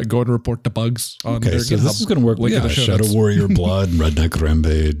 so go and report the bugs on their GitHub. This is going to work with Shadow Warrior, Blood, Redneck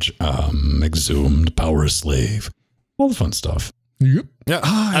Rampage, Exhumed, Power Slave, all the fun stuff. Yep. Yeah,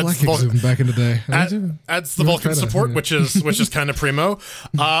 I like Exhumed back in the day. Adds the Vulkan support, which is kind of primo.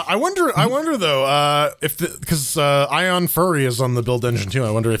 I wonder though, if because Ion Fari is on the build engine too.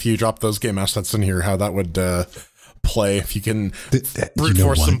 I wonder if you drop those game assets in here, how that would play. If you can brute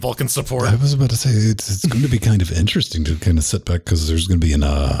force some Vulkan support. I was about to say it's going to be kind of interesting to kind of sit back because there's going to be an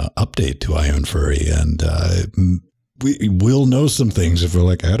update to Ion Fari, and we will know some things if we're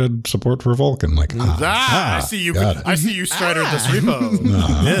like added support for Vulkan. Like, I see you. I see you Strider this repo.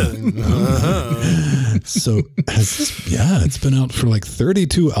 So has this? Yeah, it's been out for like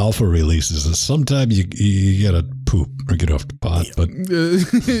 32 alpha releases. Sometime you get a poop or get off the pot. But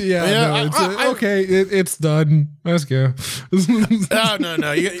okay, it's done. Let's go.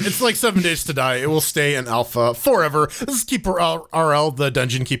 No. It's like 7 days to die. It will stay in alpha forever. This is Keeper RL, the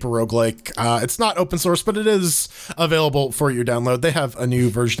Dungeon Keeper roguelike. It's not open source, but it is available for your download. They have a new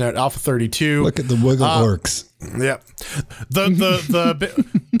version out, Alpha 32. Look at the wiggle orcs. Yeah,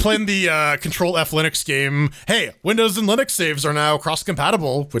 playing the Control F Linux game. Hey, Windows and Linux saves are now cross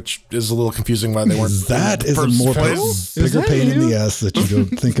compatible, which is a little confusing why they weren't. That is a more bigger pain in the ass that you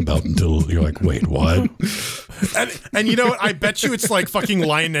don't think about until you're like, wait, what? And you know what? I bet you it's like fucking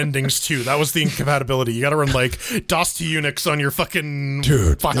line endings too. That was the incompatibility. You got to run like DOS to Unix on your fucking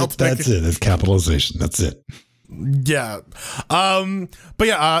file. That's it. It's capitalization. That's it. Yeah. But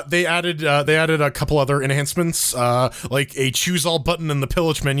yeah, they added a couple other enhancements, like a choose all button in the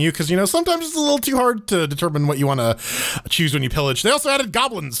pillage menu, because, you know, sometimes it's a little too hard to determine what you want to choose when you pillage. They also added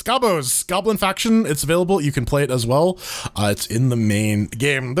goblins, Goblin faction. It's available. You can play it as well. It's in the main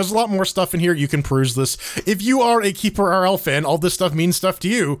game. There's a lot more stuff in here. You can peruse this. If you are a Keeper RL fan, all this stuff means stuff to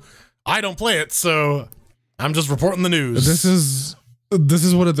you. I don't play it, so I'm just reporting the news. This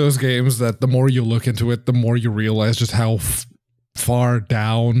is one of those games that the more you look into it, the more you realize just how far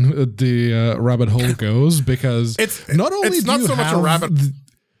down the rabbit hole goes, because it's not so much a rabbit.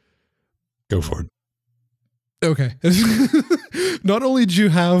 Go for it. Okay. Not only do you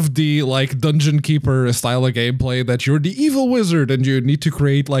have the like dungeon keeper style of gameplay that you're the evil wizard and you need to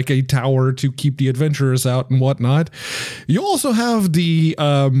create like a tower to keep the adventurers out and whatnot, you also have the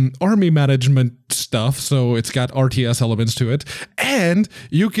army management stuff, so it's got RTS elements to it, and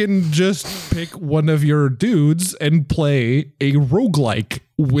you can just pick one of your dudes and play a roguelike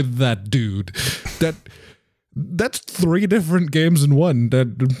with that dude. That's 3 different games in one. That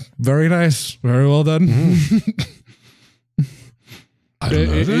very nice, very well done. I don't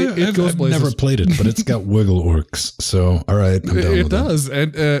know. It goes places. I've never played it, but it's got wiggle orcs. So, all right, I'm down it does,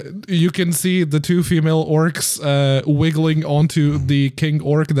 and you can see the 2 female orcs wiggling onto the king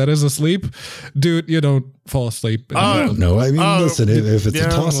orc that is asleep. Dude, you don't fall asleep. No, I mean, listen, if it's a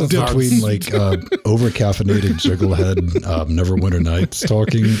toss-up between like over-caffeinated Jigglehead, Neverwinter Nights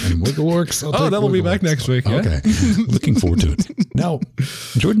talking, and wiggle orcs, that'll be back next week. Yeah? Okay, looking forward to it. Now,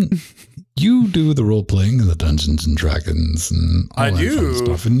 Jordan, you do the role playing and the Dungeons and Dragons and all that fun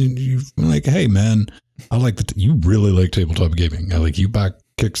stuff, and you're like, hey man, I like you really like tabletop gaming. I like you back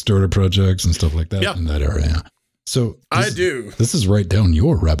Kickstarter projects and stuff like that in that area. So I do. This is right down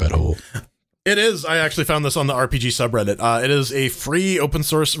your rabbit hole. It is. I actually found this on the RPG subreddit. It is a free open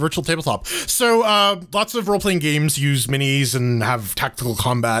source virtual tabletop. So lots of role-playing games use minis and have tactical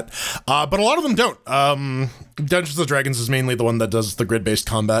combat, but a lot of them don't. Dungeons & Dragons is mainly the one that does the grid-based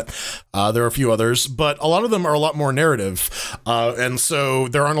combat. There are a few others, but a lot of them are a lot more narrative, and so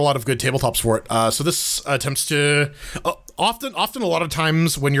there aren't a lot of good tabletops for it. So this attempts to... Often, a lot of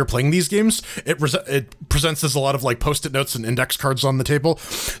times when you're playing these games, it presents as a lot of like post-it notes and index cards on the table.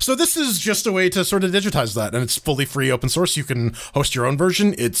 So this is just a way to sort of digitize that, and it's fully free, open source. You can host your own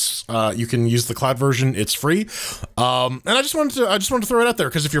version. It's you can use the cloud version. It's free. And I just wanted to throw it out there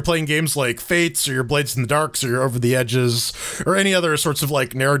because if you're playing games like Fates or your Blades in the Darks or your Over the Edges or any other sorts of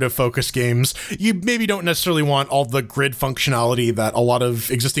like narrative focused games, you maybe don't necessarily want all the grid functionality that a lot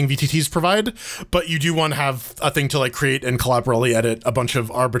of existing VTTs provide, but you do want to have a thing to like create and collaboratively edit a bunch of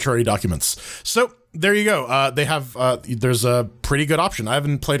arbitrary documents. So there you go. They have there's a pretty good option. I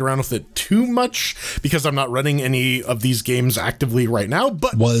haven't played around with it too much because I'm not running any of these games actively right now.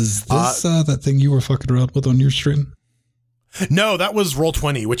 But was this that thing you were fucking around with on your stream? No, that was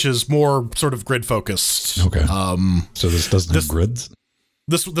Roll20, which is more sort of grid focused. Okay. So this doesn't have grids?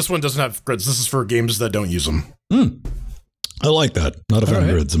 This one doesn't have grids. This is for games that don't use them. I like that. Not a fan of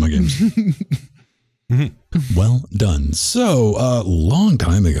grids in my games. Well done. So a long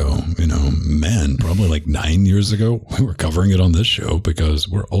time ago, you know, man, probably like 9 years ago, we were covering it on this show because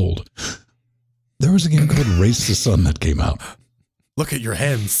we're old. There was a game called Race the Sun that came out. Look at your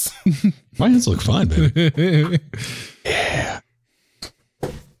hands. My hands look fine, baby. Yeah.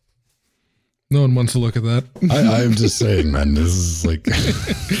 No one wants to look at that. I'm just saying, man, this is like,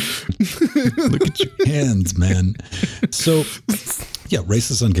 look at your hands, man. So yeah, Race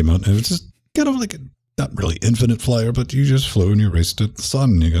the Sun came out and it was just kind of like not really infinite flyer, but you just flew and you raced at the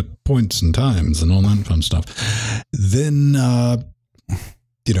sun. You got points and times and all that fun stuff. Then,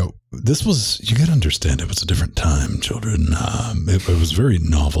 you know, this was, you got to understand, it was a different time, children. It was very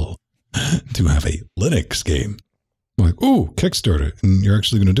novel to have a Linux game. Like, oh, Kickstarter, and you're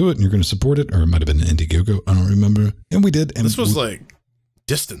actually going to do it and you're going to support it, or it might have been Indiegogo, I don't remember. And we did. And this was like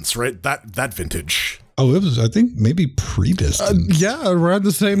Distance, right? That vintage. Oh, it was, I think, maybe pre-Distance. Yeah, around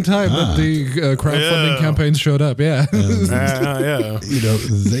the same time that the crowdfunding campaigns showed up. Yeah. Yeah. You know,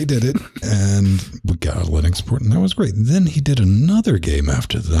 they did it, and we got a Linux port, and that was great. Then he did another game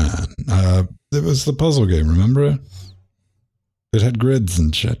after that. It was the puzzle game, remember? It had grids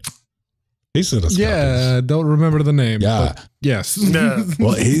and shit. He sent us copies. Don't remember the name. Yeah. But yes.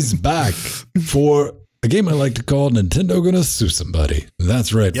 Well, he's back for a game I like to call Nintendo Gonna Sue Somebody.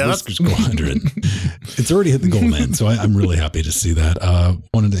 That's right. Yeah, Whisker Squadron. It's already hit the goal, man. So I'm really happy to see that.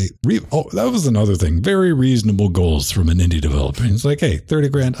 That was another thing. Very reasonable goals from an indie developer. He's like, hey, 30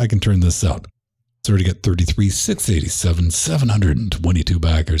 grand, I can turn this out. It's already got 33,687, 722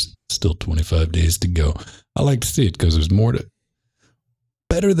 backers. Still 25 days to go. I like to see it because there's more to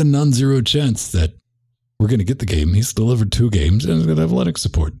better than non-zero chance that we're going to get the game. He's delivered 2 games, and it's going to have Linux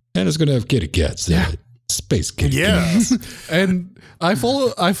support, and it's going to have kitty cats. Yeah. Space kitty cats. And I follow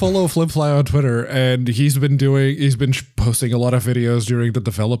Flipfly on Twitter, and he's been posting a lot of videos during the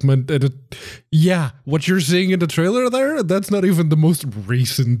development. And what you're seeing in the trailer there, that's not even the most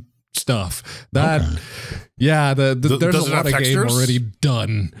recent stuff. That there's a lot of game already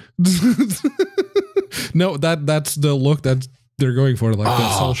done. No, that's the look that they're going for, like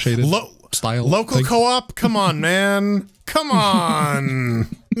the cell shaded style. Local co-op? Come on, man. Come on.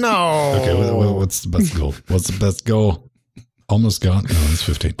 No. Okay, what's the best goal? What's the best goal? Almost gone. No, it's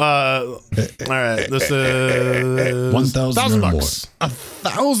 15. All right. This is $1,000 or more.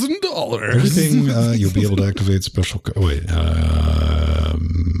 $1,000. Everything you'll be able to activate special.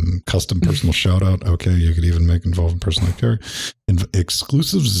 Custom personal shout out. Okay, you could even make involved in personal character.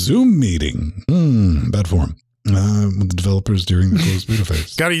 Exclusive Zoom meeting. Bad form. With the developers during the closed beta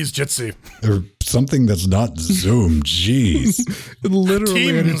phase. Gotta use Jitsi. Or something that's not Zoom. Jeez. Literally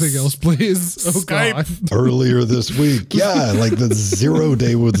Teams. anything else, please. Oh, Skype. God. Earlier this week. Yeah, like the 0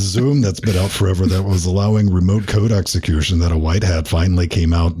 day with Zoom that's been out forever that was allowing remote code execution that a white hat finally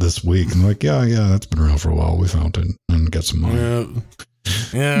came out this week. And like, yeah, that's been around for a while. We found it and got some money.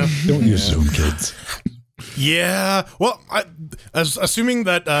 Yeah. Don't use Zoom, kids. Yeah, well, assuming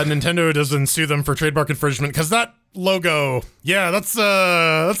that Nintendo doesn't sue them for trademark infringement, because that logo, that's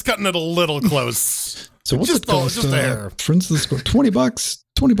cutting it a little close. So what's it cost? Just there. Friends of the score, $20.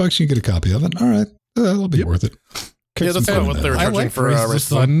 $20, you can get a copy of it. All right, that'll be worth it. Yeah, that's not what they're charging like for Raise the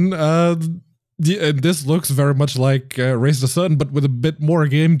Sun. This looks very much like Raise the Sun, but with a bit more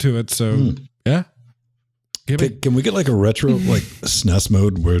game to it. So yeah, can we get like a retro like SNES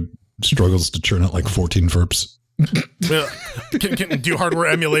mode where struggles to churn out like 14 verps? Can do hardware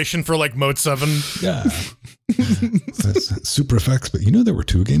emulation for like Mode 7. Yeah. That's Super FX, but you know there were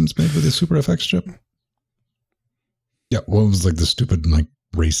 2 games made with a Super FX chip? Yeah, one was like the stupid like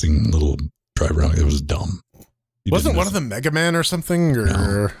racing little driver. It was dumb. Wasn't one of them Mega Man or something? Or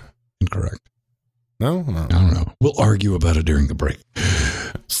no, incorrect. No? I don't know. We'll argue about it during the break.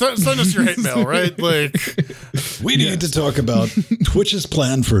 Send us your hate mail, right? Like, we need to talk about Twitch's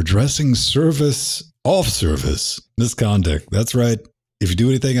plan for addressing off-service misconduct. That's right. If you do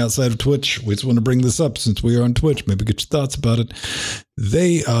anything outside of Twitch, we just want to bring this up since we are on Twitch. Maybe get your thoughts about it.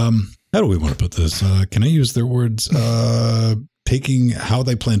 They, how do we want to put this? Can I use their words? Taking how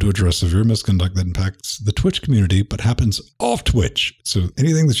they plan to address severe misconduct that impacts the Twitch community, but happens off Twitch. So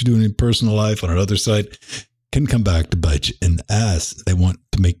anything that you do in your personal life on another site can come back to bite you in the ass. They want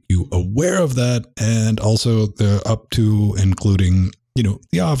to make you aware of that. And also they're up to including,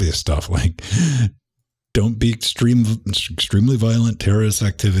 the obvious stuff like don't be extremely violent terrorist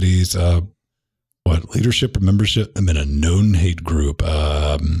activities, leadership or membership in a known hate group,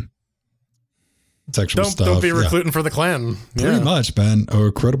 sexual stuff. Don't be recruiting for the Klan. Pretty much, man.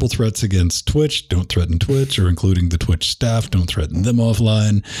 Or credible threats against Twitch. Don't threaten Twitch, or including the Twitch staff. Don't threaten them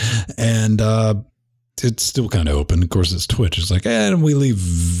offline. And it's still kind of open. Of course, it's Twitch. It's like, and we leave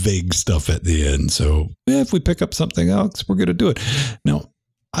vague stuff at the end. So if we pick up something else, we're going to do it. Now,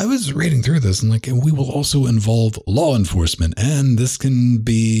 I was reading through this and we will also involve law enforcement, and this can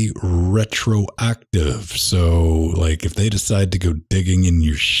be retroactive. So if they decide to go digging in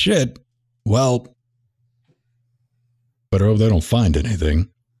your shit, well, better hope they don't find anything.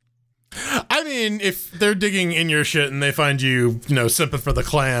 I mean, if they're digging in your shit and they find you, simping for the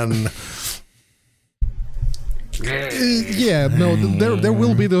Klan. There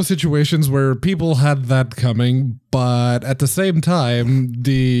will be those situations where people had that coming, but at the same time,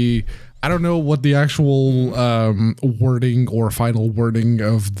 I don't know what the actual wording or final wording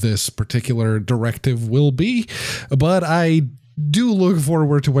of this particular directive will be, but I do look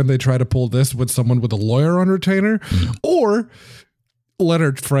forward to when they try to pull this with someone with a lawyer on retainer, or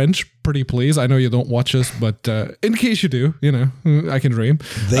Leonard French, pretty please. I know you don't watch us, but in case you do, I can dream.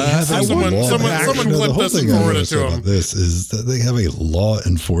 They have someone clip this and forward it to them. This is that they have a law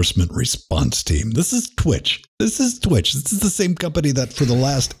enforcement response team. This is Twitch. This is the same company that for the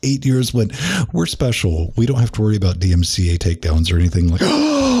last 8 years went, we're special. We don't have to worry about DMCA takedowns or anything like.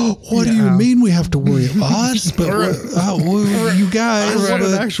 What do you mean we have to worry about us? But you guys, I want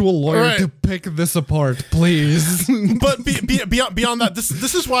an actual lawyer to pick this apart, please. But beyond that,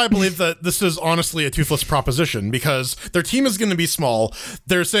 this is why I believe that this is honestly a toothless proposition, because their team is going to be small.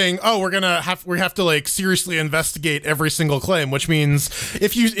 They're saying, we have to like seriously investigate every single claim, which means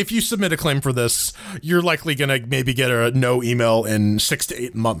if you submit a claim for this, you're likely going to maybe get a no email in 6 to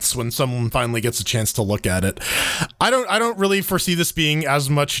 8 months when someone finally gets a chance to look at it. I don't really foresee this being as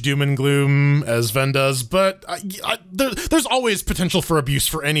much doom and gloom as Ven does, but there's always potential for abuse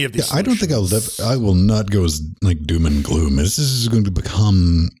for any of these. I don't think I will not go as like doom and gloom. This is going to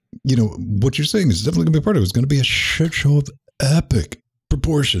become, what you're saying is definitely going to be part of it. It's going to be a shit show of epic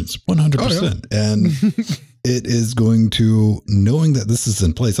proportions, 100%. And it is going to, knowing that this is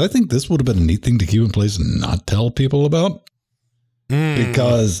in place, I think this would have been a neat thing to keep in place and not tell people about.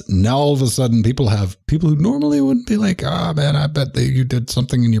 Because now all of a sudden people who normally wouldn't be like, man, I bet you did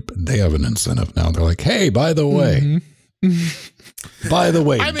something they have an incentive now. They're like, hey, by the way,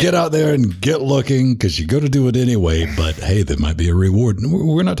 get out there and get looking, because you go to do it anyway. But hey, there might be a reward.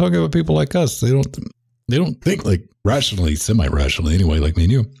 We're not talking about people like us. They don't think like rationally, semi-rationally anyway, like me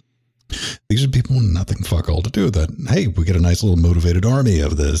and you. These are people with nothing fuck all to do that. Hey, we get a nice little motivated army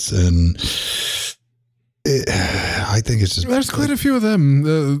of this, and I think it's just there's quite a few of them.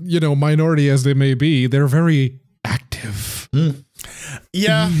 Minority as they may be, they're very active.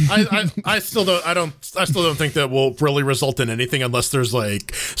 Yeah, I still don't think that will really result in anything unless there's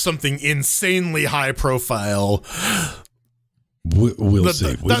like something insanely high profile. We'll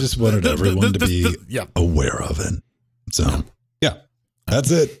see. We just wanted everyone to be aware of it. So yeah,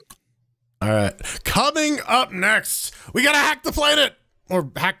 that's it. All right, coming up next, we gotta hack the planet. Or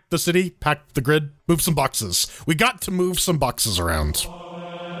hack the city, hack the grid, move some boxes. We got to move some boxes around.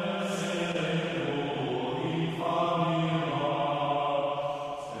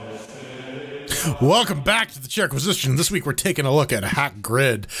 Welcome back to the Chairquisition. This week we're taking a look at Hack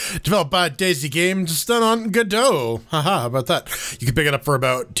Grid, developed by Daisy Games, done on Godot. Haha, how about that? You can pick it up for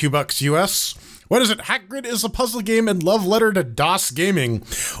about $2 US. What is it? Hack Grid is a puzzle game and love letter to DOS gaming.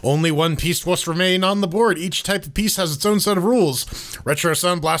 Only one piece must remain on the board. Each type of piece has its own set of rules. Retro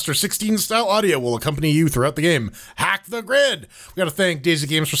Sound Blaster 16 style audio will accompany you throughout the game. Hack the Grid! We gotta thank Daisy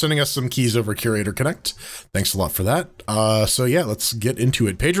Games for sending us some keys over Curator Connect. Thanks a lot for that. So yeah, let's get into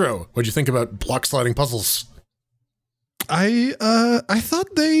it. Pedro, what'd you think about block sliding puzzles? I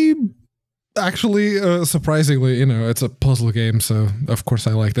thought they actually, surprisingly, it's a puzzle game, so of course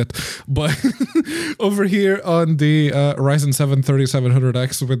I liked it. But over here on the Ryzen 7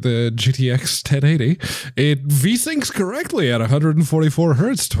 3700X with the GTX 1080, it V-syncs correctly at 144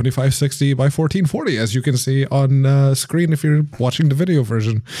 Hertz, 2560 by 1440, as you can see on screen if you're watching the video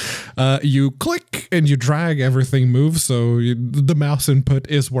version. You click and you drag, everything moves, so the mouse input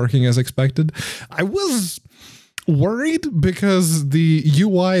is working as expected. I was worried because the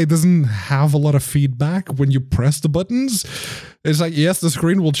UI doesn't have a lot of feedback when you press the buttons. It's like, yes, the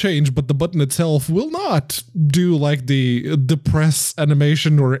screen will change, but the button itself will not do like the press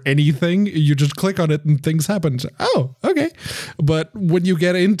animation or anything. You just click on it and things happen. Oh, okay. But when you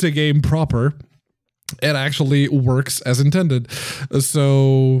get into game proper, it actually works as intended.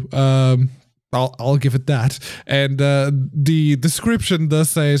 So, I'll give it that. And the description does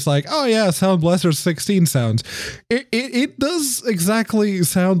say, it's like, oh yeah, Sound Blaster 16 sounds. It does exactly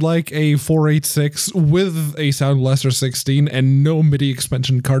sound like a 486 with a Sound Blaster 16 and no MIDI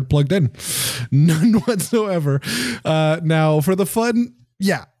expansion card plugged in. None whatsoever. Now, for the fun,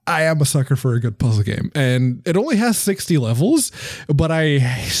 yeah, I am a sucker for a good puzzle game, and it only has 60 levels, but I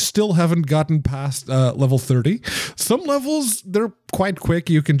still haven't gotten past level 30. Some levels, they're quite quick.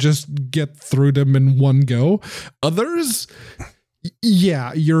 You can just get through them in one go. Others,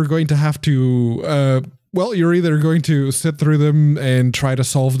 yeah, you're going to have to, you're either going to sit through them and try to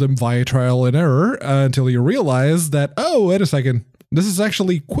solve them via trial and error until you realize that, oh, wait a second, this is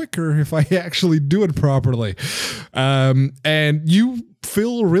actually quicker if I actually do it properly. And you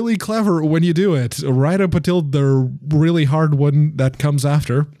feel really clever when you do it, right up until the really hard one that comes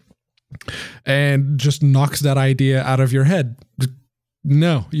after and just knocks that idea out of your head.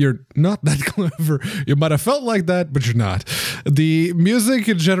 No, you're not that clever. You might have felt like that, but you're not. The music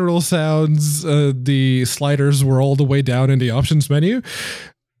in general sounds, the sliders were all the way down in the options menu.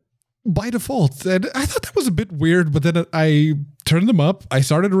 by default. And I thought that was a bit weird, but then I turned them up. I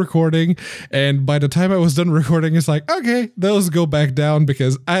started recording, and by the time I was done recording, it's like, okay, those go back down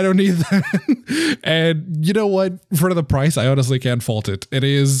because I don't need that. And you know what? For the price, I honestly can't fault it. It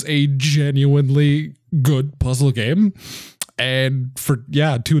is a genuinely good puzzle game. And for,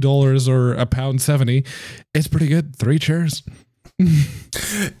 $2 or £1.70, it's pretty good. 3 chairs.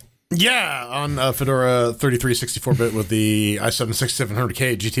 Yeah, on Fedora 3364-bit with the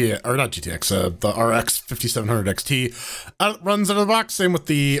i7-6700K GT, or not GTX, the RX 5700 XT runs out of the box. Same with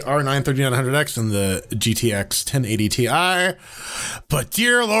the R9 3900X and the GTX 1080 Ti. But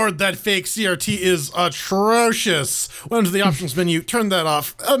dear Lord, that fake CRT is atrocious. Went into the options menu, turned that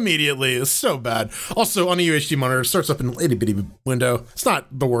off immediately. It's so bad. Also, on a UHD monitor, starts up in an itty-bitty window. It's not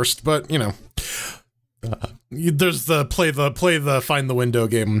the worst, but, you know. There's the play the find the window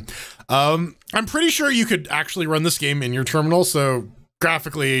game. I'm pretty sure you could actually run this game in your terminal, so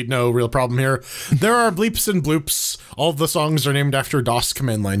graphically no real problem here. There are bleeps and bloops. All of the songs are named after DOS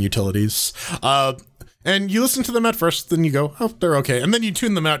command line utilities. And you listen to them at first, then you go, oh, they're okay. And then you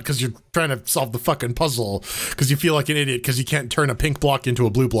tune them out because you're trying to solve the fucking puzzle because you feel like an idiot because you can't turn a pink block into a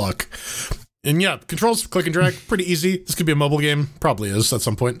blue block. And yeah, controls, click and drag, pretty easy. This could be a mobile game. Probably is at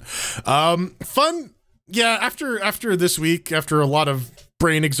some point. Fun. Yeah, after this week, after a lot of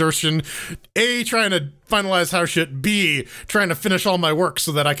brain exertion, A, trying to finalize how shit, B, trying to finish all my work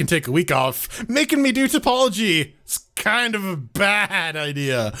so that I can take a week off, making me do topology. It's kind of a bad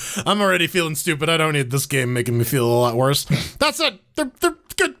idea. I'm already feeling stupid. I don't need this game making me feel a lot worse. That's it. They're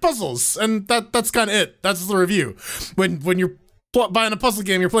good puzzles, and that's kind of it. That's the review. When you're buying a puzzle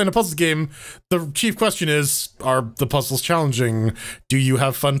game, you're playing a puzzle game, the chief question is, are the puzzles challenging? Do you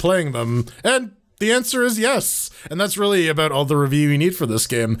have fun playing them? And the answer is yes, and that's really about all the review you need for this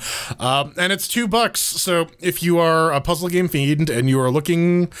game. And it's $2, so if you are a puzzle game fiend and you are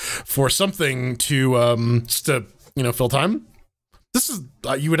looking for something to fill time, this is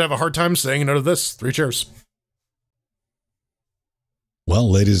you would have a hard time saying no to this. 3 chairs. Well,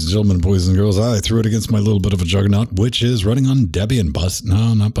 ladies and gentlemen, boys and girls, I threw it against my little bit of a juggernaut, which is running on Debian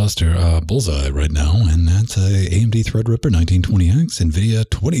Bullseye right now, and that's a AMD Threadripper 1920X, Nvidia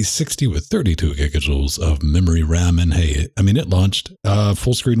 2060 with 32 gigajoules of memory RAM, and hey, I mean, it launched.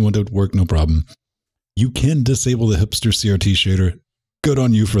 Full screen window work, no problem. You can disable the hipster CRT shader. Good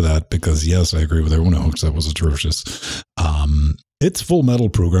on you for that, because yes, I agree with everyone else. That was atrocious. It's full metal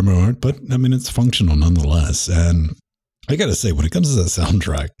programmer art, but I mean, it's functional nonetheless, and I gotta say, when it comes to that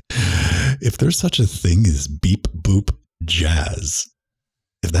soundtrack, if there's such a thing as beep boop jazz,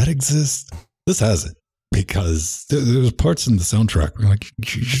 if that exists, this has it. Because there's parts in the soundtrack where like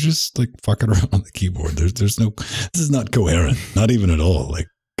you're just like fucking around on the keyboard. There's no, this is not coherent, not even at all. Like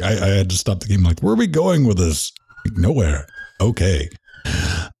I had to stop the game. Like, where are we going with this? Like, nowhere. Okay.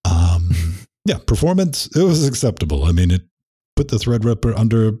 Yeah, performance, it was acceptable. I mean, it put the Threadripper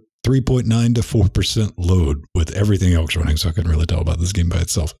under 3.9 to 4% load with everything else running, so I couldn't really tell about this game by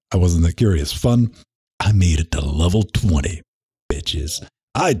itself. I wasn't that curious. Fun. I made it to level 20, bitches.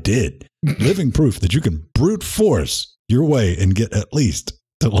 I did. Living proof that you can brute force your way and get at least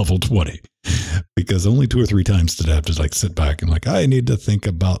to level 20. Because only 2 or 3 times did I have to like sit back and like, I need to think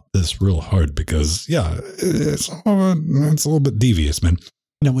about this real hard because yeah, it's a little bit devious, man.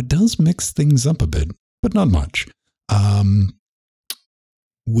 Now it does mix things up a bit, but not much.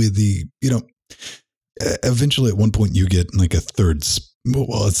 With the, eventually at one point you get like a third,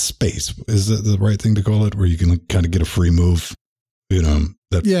 it's space. Is that the right thing to call it? Where you can like, kind of get a free move, it's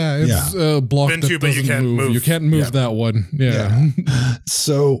blocked that but you can't move. You can't move that one. Yeah.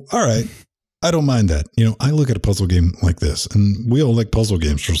 So, all right. I don't mind that. I look at a puzzle game like this, and we all like puzzle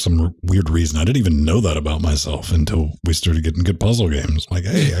games for some weird reason. I didn't even know that about myself until we started getting good puzzle games. Like,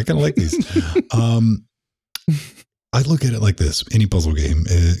 hey, I kind of like these. I look at it like this. Any puzzle game,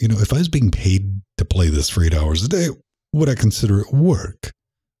 if I was being paid to play this for 8 hours a day, would I consider it work?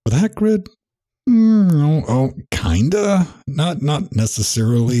 With that grid? Kinda. Not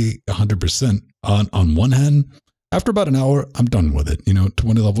necessarily 100%. On one hand, after about an hour, I'm done with it.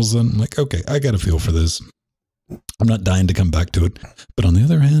 20 levels in, I'm like, okay, I got a feel for this. I'm not dying to come back to it. But on the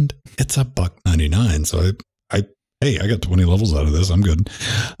other hand, it's $1.99. So I got 20 levels out of this. I'm good.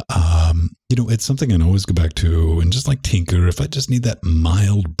 It's something I can always go back to and just like tinker if I just need that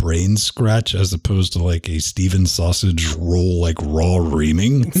mild brain scratch as opposed to like a Steven sausage roll, like raw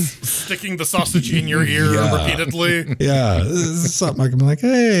reaming. Sticking the sausage in your ear repeatedly. Yeah. This is something I can be like,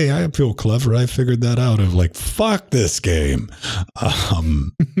 hey, I feel clever. I figured that out. Of like, fuck this game.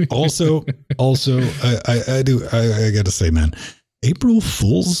 Also, I got to say, man, April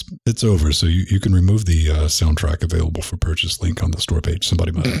Fools, it's over. So you can remove the soundtrack available for purchase link on the store page.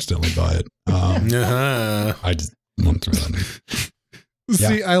 Somebody might accidentally buy it. I just went through that.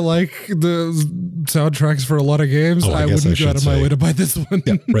 See, I like the soundtracks for a lot of games. I wouldn't go out of my way to buy this one.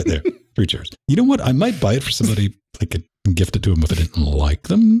 Yeah, right there. 3 chairs. You know what? I might buy it for somebody. I could gift it to them if I didn't like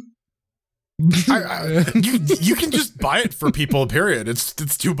them. You can just buy it for people, period. It's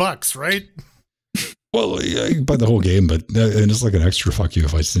 $2, right? Well, yeah, you can buy the whole game, but and it's like an extra fuck you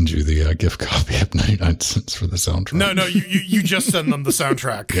if I send you the gift copy at 99 cents for the soundtrack. No, you just send them the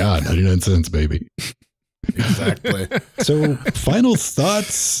soundtrack. Yeah, 99 cents, baby. Exactly. So, final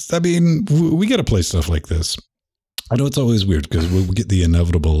thoughts. I mean, we got to play stuff like this. I know it's always weird because we get the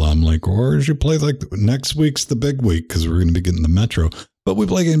inevitable, like, or you play like next week's the big week because we're going to be getting the Metro. But we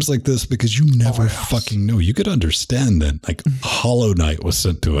play games like this because you never fucking know. You could understand that, like, Hollow Knight was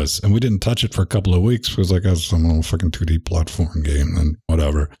sent to us and we didn't touch it for a couple of weeks because, like, that's some little fucking 2D platform game and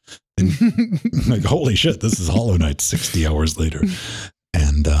whatever. And, like, holy shit, this is Hollow Knight 60 hours later.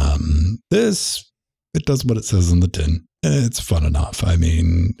 And it does what it says on the tin. It's fun enough. I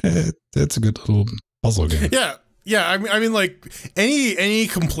mean, it's a good little puzzle game. Yeah, I mean, like, any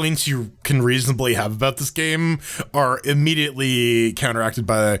complaints you can reasonably have about this game are immediately counteracted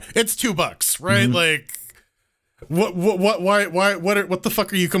by it's $2, right? Mm-hmm. Like, what the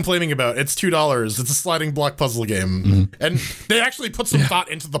fuck are you complaining about? It's $2. It's a sliding block puzzle game, mm-hmm. and they actually put some thought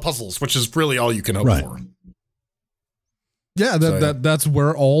into the puzzles, which is really all you can hope for. Yeah, that's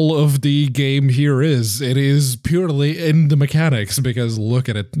where all of the game here is. It is purely in the mechanics because look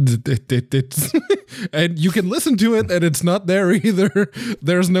at it. It's and you can listen to it and it's not there either.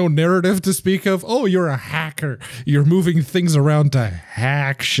 There's no narrative to speak of. Oh, you're a hacker. You're moving things around to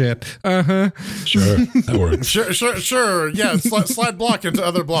hack shit. Sure, that works. Sure. Yeah, slide block into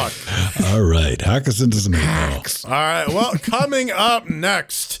other block. All right, hack us into some hacks. All right, well, coming up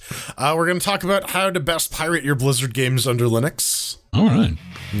next, we're going to talk about how to best pirate your Blizzard games under Linux. All right.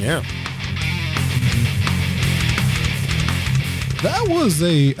 Yeah. That was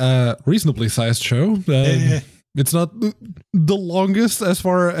a reasonably sized show. It's not the longest as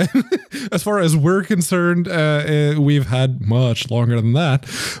far as we're concerned. We've had much longer than that.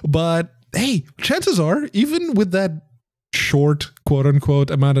 But hey, chances are, even with that short, quote unquote,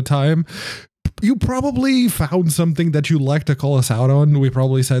 amount of time, you probably found something that you'd like to call us out on. We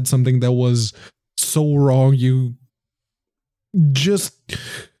probably said something that was so wrong you just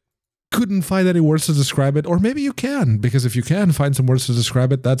couldn't find any words to describe it, or maybe you can, because if you can find some words to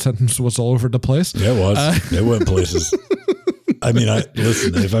describe it, that sentence was all over the place. Yeah, it was. It went places. I mean,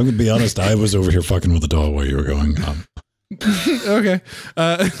 listen, if I'm going to be honest, I was over here fucking with the dog while you were going. Okay.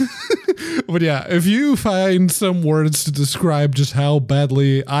 But yeah, if you find some words to describe just how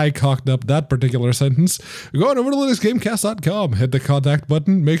badly I cocked up that particular sentence, go on over to linuxgamecast.com, hit the contact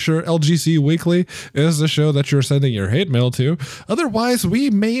button, make sure LGC Weekly is the show that you're sending your hate mail to. Otherwise, we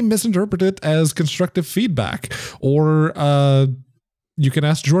may misinterpret it as constructive feedback, or you can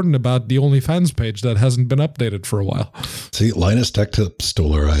ask Jordan about the OnlyFans page that hasn't been updated for a while. See, Linus Tech Tip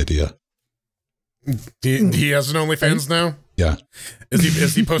stole our idea. He has an OnlyFans now? Yeah.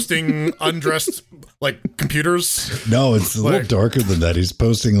 Is he posting undressed, like, computers? No, it's a little darker than that. He's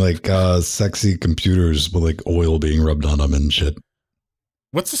posting, like, sexy computers with, like, oil being rubbed on them and shit.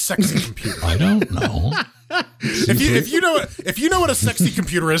 What's a sexy computer? I don't know. If you know what a sexy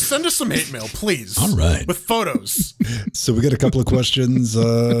computer is, send us some hate mail, please. All right. With photos. So we got a couple of questions,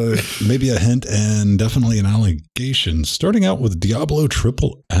 maybe a hint, and definitely an allegation. Starting out with Diablo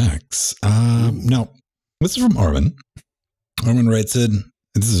XXX. Now, this is from Armin. Armin writes in,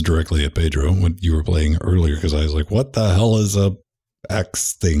 and this is directly at Pedro, what you were playing earlier, because I was like, what the hell is a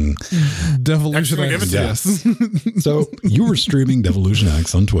X thing? DevilutionX, yes. So you were streaming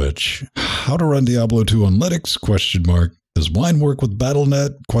DevilutionX on Twitch. How to run Diablo 2 on Linux? ? Does wine work with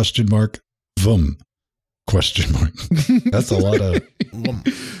Battle.net? ? Vum? ? That's a lot of...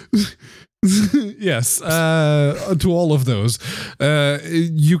 Yes, to all of those.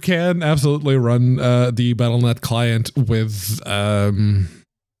 You can absolutely run the Battle.net client with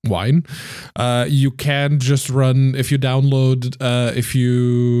wine. You can just run, if you download, if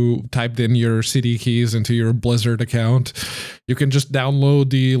you typed in your CD keys into your Blizzard account, you can just download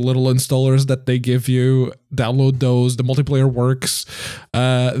the little installers that they give you, download those. The multiplayer works.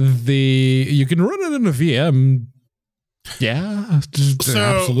 You can run it in a VM. Yeah,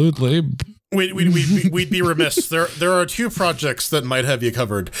 absolutely. We'd be remiss. There are two projects that might have you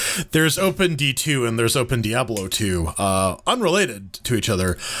covered. There's OpenD2 and there's OpenDiablo2, unrelated to each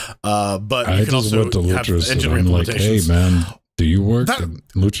other. But you can also have engine and I'm like, hey man, do you work? And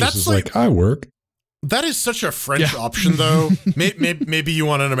Lucius is like, I work. That is such a French option, though. Maybe you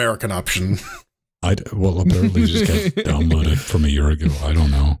want an American option. Well, apparently just got downloaded from a year ago. I don't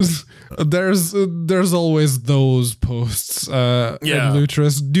know. There's always those posts. And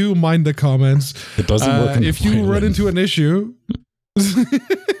Lutris, do mind the comments. It doesn't work. If you run into an issue,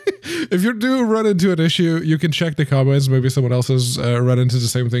 if you do run into an issue, you can check the comments. Maybe someone else has run into the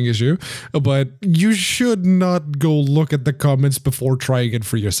same thing issue, but you should not go look at the comments before trying it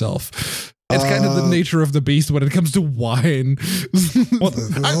for yourself. It's kind of the nature of the beast when it comes to wine. Well,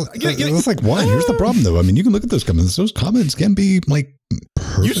 it's like wine. Here's the problem, though. I mean, you can look at those comments. Those comments can be like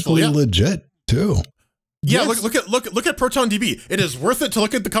perfectly legit too. Yeah, yes. look at Proton DB. It is worth it to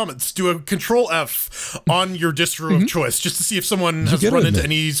look at the comments. Do a Control F on your distro of choice just to see if someone has run into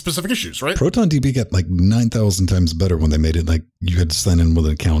any specific issues, right? Proton DB got like 9,000 times better when they made it like you had to sign in with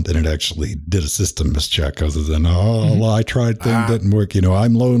an account and it actually did a system mischeck other than, well, I tried, thing didn't work. You know,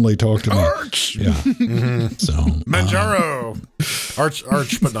 I'm lonely, talk to me. Arch! Yeah. So. Manjaro! Arch,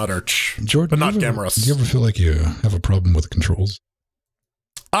 but not Arch. Jordan, but not Gamorous. Do you ever feel like you have a problem with controls?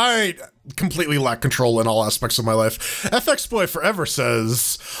 I completely lack control in all aspects of my life. FX Boy Forever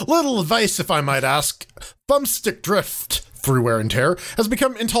says, little advice if I might ask. Thumbstick drift through wear and tear has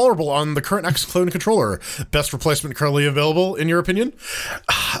become intolerable on the current X-Clone controller. Best replacement currently available, in your opinion?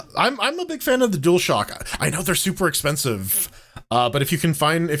 I'm a big fan of the DualShock. I know they're super expensive, but if you can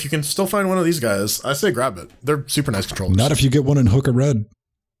still find one of these guys, I say grab it. They're super nice controllers. Not if you get one in Hooker Red.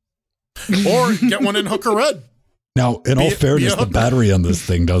 Or get one in Hooker Red. Now, in all fairness, the battery on this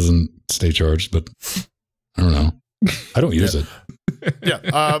thing doesn't stay charged, but I don't know. I don't use it. Yeah,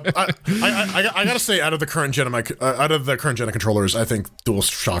 I gotta say, out of the current gen of controllers, I think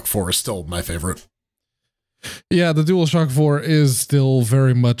DualShock 4 is still my favorite. Yeah, the DualShock 4 is still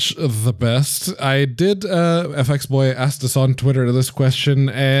very much the best. I did, FX Boy asked us on Twitter this question,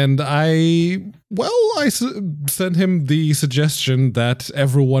 and I sent him the suggestion that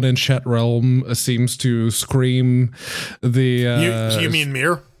everyone in chat realm seems to scream the... you mean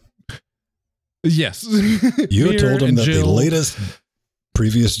Mir? Yes. You told him that the latest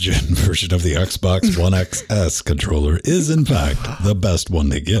previous gen version of the Xbox One XS controller is in fact the best one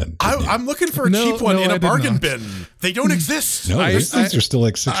to get. I'm looking for a cheap one in a bargain bin. They don't exist. No, these things are still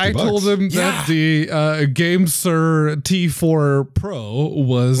like $60. I told him that the GameSir T4 Pro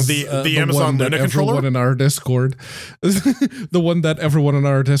was the Amazon one that Luna everyone controller? in our Discord, the one that everyone in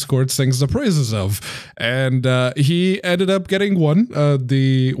our Discord sings the praises of, and he ended up getting one,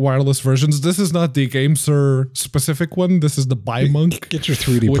 the wireless versions. This is not the GameSir specific one. This is the Bi-Monk. Get your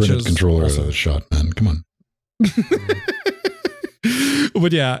 3D printed controller out of the shot, man. Come on.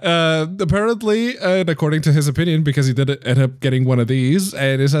 But yeah, apparently, and according to his opinion, because he did end up getting one of these,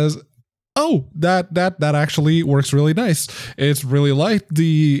 and it says, oh, that actually works really nice. It's really light.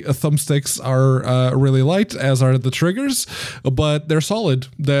 The thumbsticks are really light, as are the triggers, but they're solid.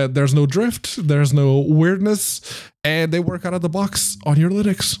 There's no drift. There's no weirdness, and they work out of the box on your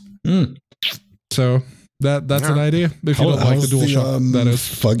Linux. So... That's an idea. If you don't like the DualShock, that is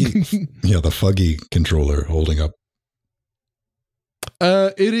Fuggy. Yeah, the Fuggy controller holding up.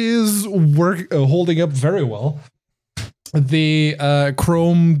 It is holding up very well. The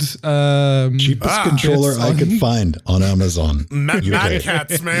chromed cheapest controller I could find on Amazon. Mad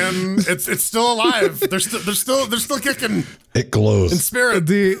Cats, man, it's still alive. They're still kicking. It glows in spirit.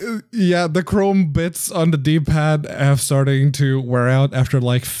 The chrome bits on the D-pad have starting to wear out after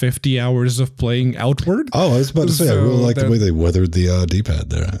like 50 hours of playing outward. Oh, I was about to say, I really like the way they weathered the D-pad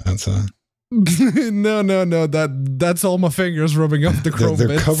there. That's no. That's all my fingers rubbing up the chrome they're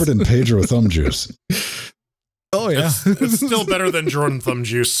bits. covered in Pedro thumb juice. Oh yeah, it's still better than Jordan Thumb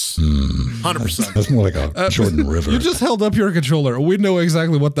Juice. 100%. That's more like a Jordan River. You just held up your controller. We know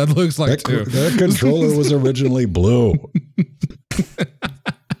exactly what that looks like too. That controller was originally blue.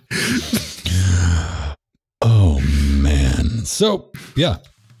 Oh man. So yeah.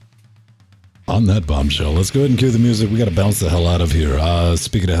 On that bombshell, let's go ahead and cue the music. We got to bounce the hell out of here.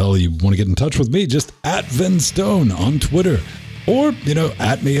 Speaking of hell, you want to get in touch with me? Just at Vin Stone on Twitter. Or,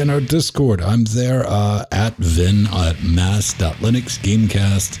 at me in our Discord. I'm there at Vin at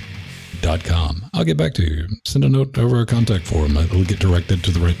mass.linuxgamecast.com. I'll get back to you. Send a note over our contact form. It'll get directed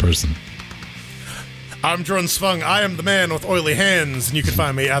to the right person. I'm Jordan Svung. I am the man with oily hands, and you can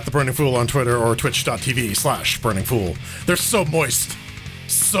find me at The Burning Fool on Twitter or twitch.tv/burningfool. They're so moist.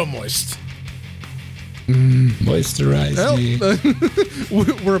 So moist. Moisturize me.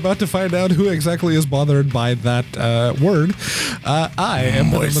 We're about to find out who exactly is bothered by that word. I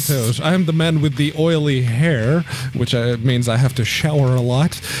am Mateusz. I am the man with the oily hair, which means I have to shower a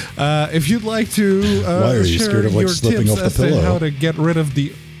lot. If you'd like to Why are you share scared of your slipping tips off the as to pillow? how to get rid of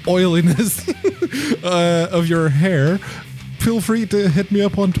the oiliness of your hair, feel free to hit me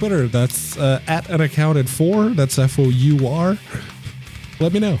up on Twitter. That's at unaccounted4. That's FOUR.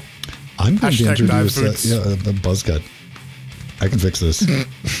 Let me know. I'm going to Hashtag introduce the buzz cut. I can fix this.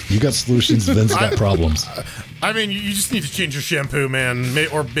 You got solutions, Vince got problems. I mean, you just need to change your shampoo, man.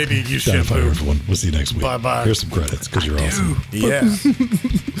 Or maybe use Stand fire, shampoo. everyone. We'll see you next week. Bye-bye. Here's some credits, because you're awesome. Yeah.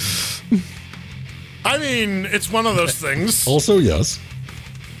 I mean, it's one of those things. Also, yes.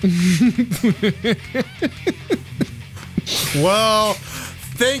 Well,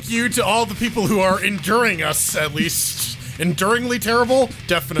 thank you to all the people who are enduring us, at least. Enduringly terrible?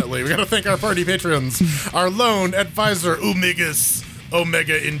 Definitely. We gotta thank our party patrons. Our lone advisor,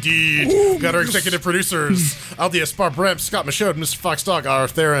 Omega indeed. We got our executive producers, Aldi Aspar Bremp, Scott Michaud, Mr. Fox Dog, our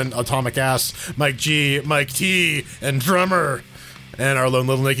Theron, Atomic Ass, Mike G, Mike T, and Drummer. And our lone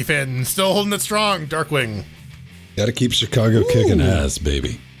little Nikki fan, still holding it strong, Darkwing. Gotta keep Chicago kicking ass,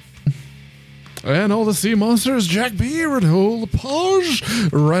 baby. And all the sea monsters, Jack B, Renault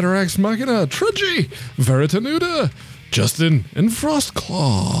Lepage, Rider X Machina, Trudgy, Veritanuda, Justin, and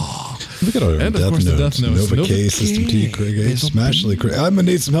Frostclaw. Look at our And of Death course the Notes. Death Notes. Nova K, K, System T, Craig A, Basil Smashly, Craig. I'm gonna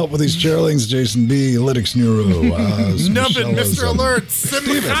need some help with these chairlings. Jason B, Lytics Neuro, Nubbin, Mr. Alert,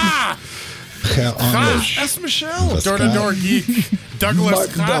 Simcha, S. Michelle, Door to Door Geek,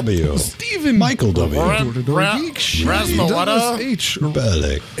 Douglas Mark W, Steven, Michael W, Rasma Douglas H,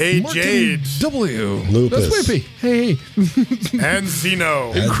 Bellic, A Martin Jade, W, Lupus. That's Wimpy. Hey, and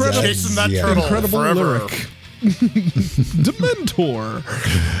Zeno. Incredible. Chasing that turtle incredible forever. lyric. Dementor.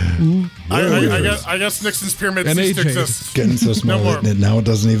 I guess Nixon's pyramid And ceased to AJ. exist. Getting so small No more. that now it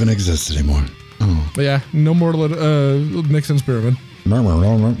doesn't even exist anymore. Oh. Yeah, no more Nixon's pyramid.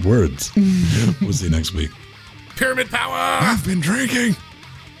 Words. We'll see you next week. Pyramid power! I've been drinking.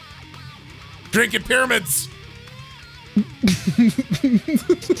 Drinking pyramids!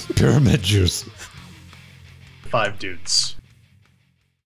 Pyramid juice. 5 dudes.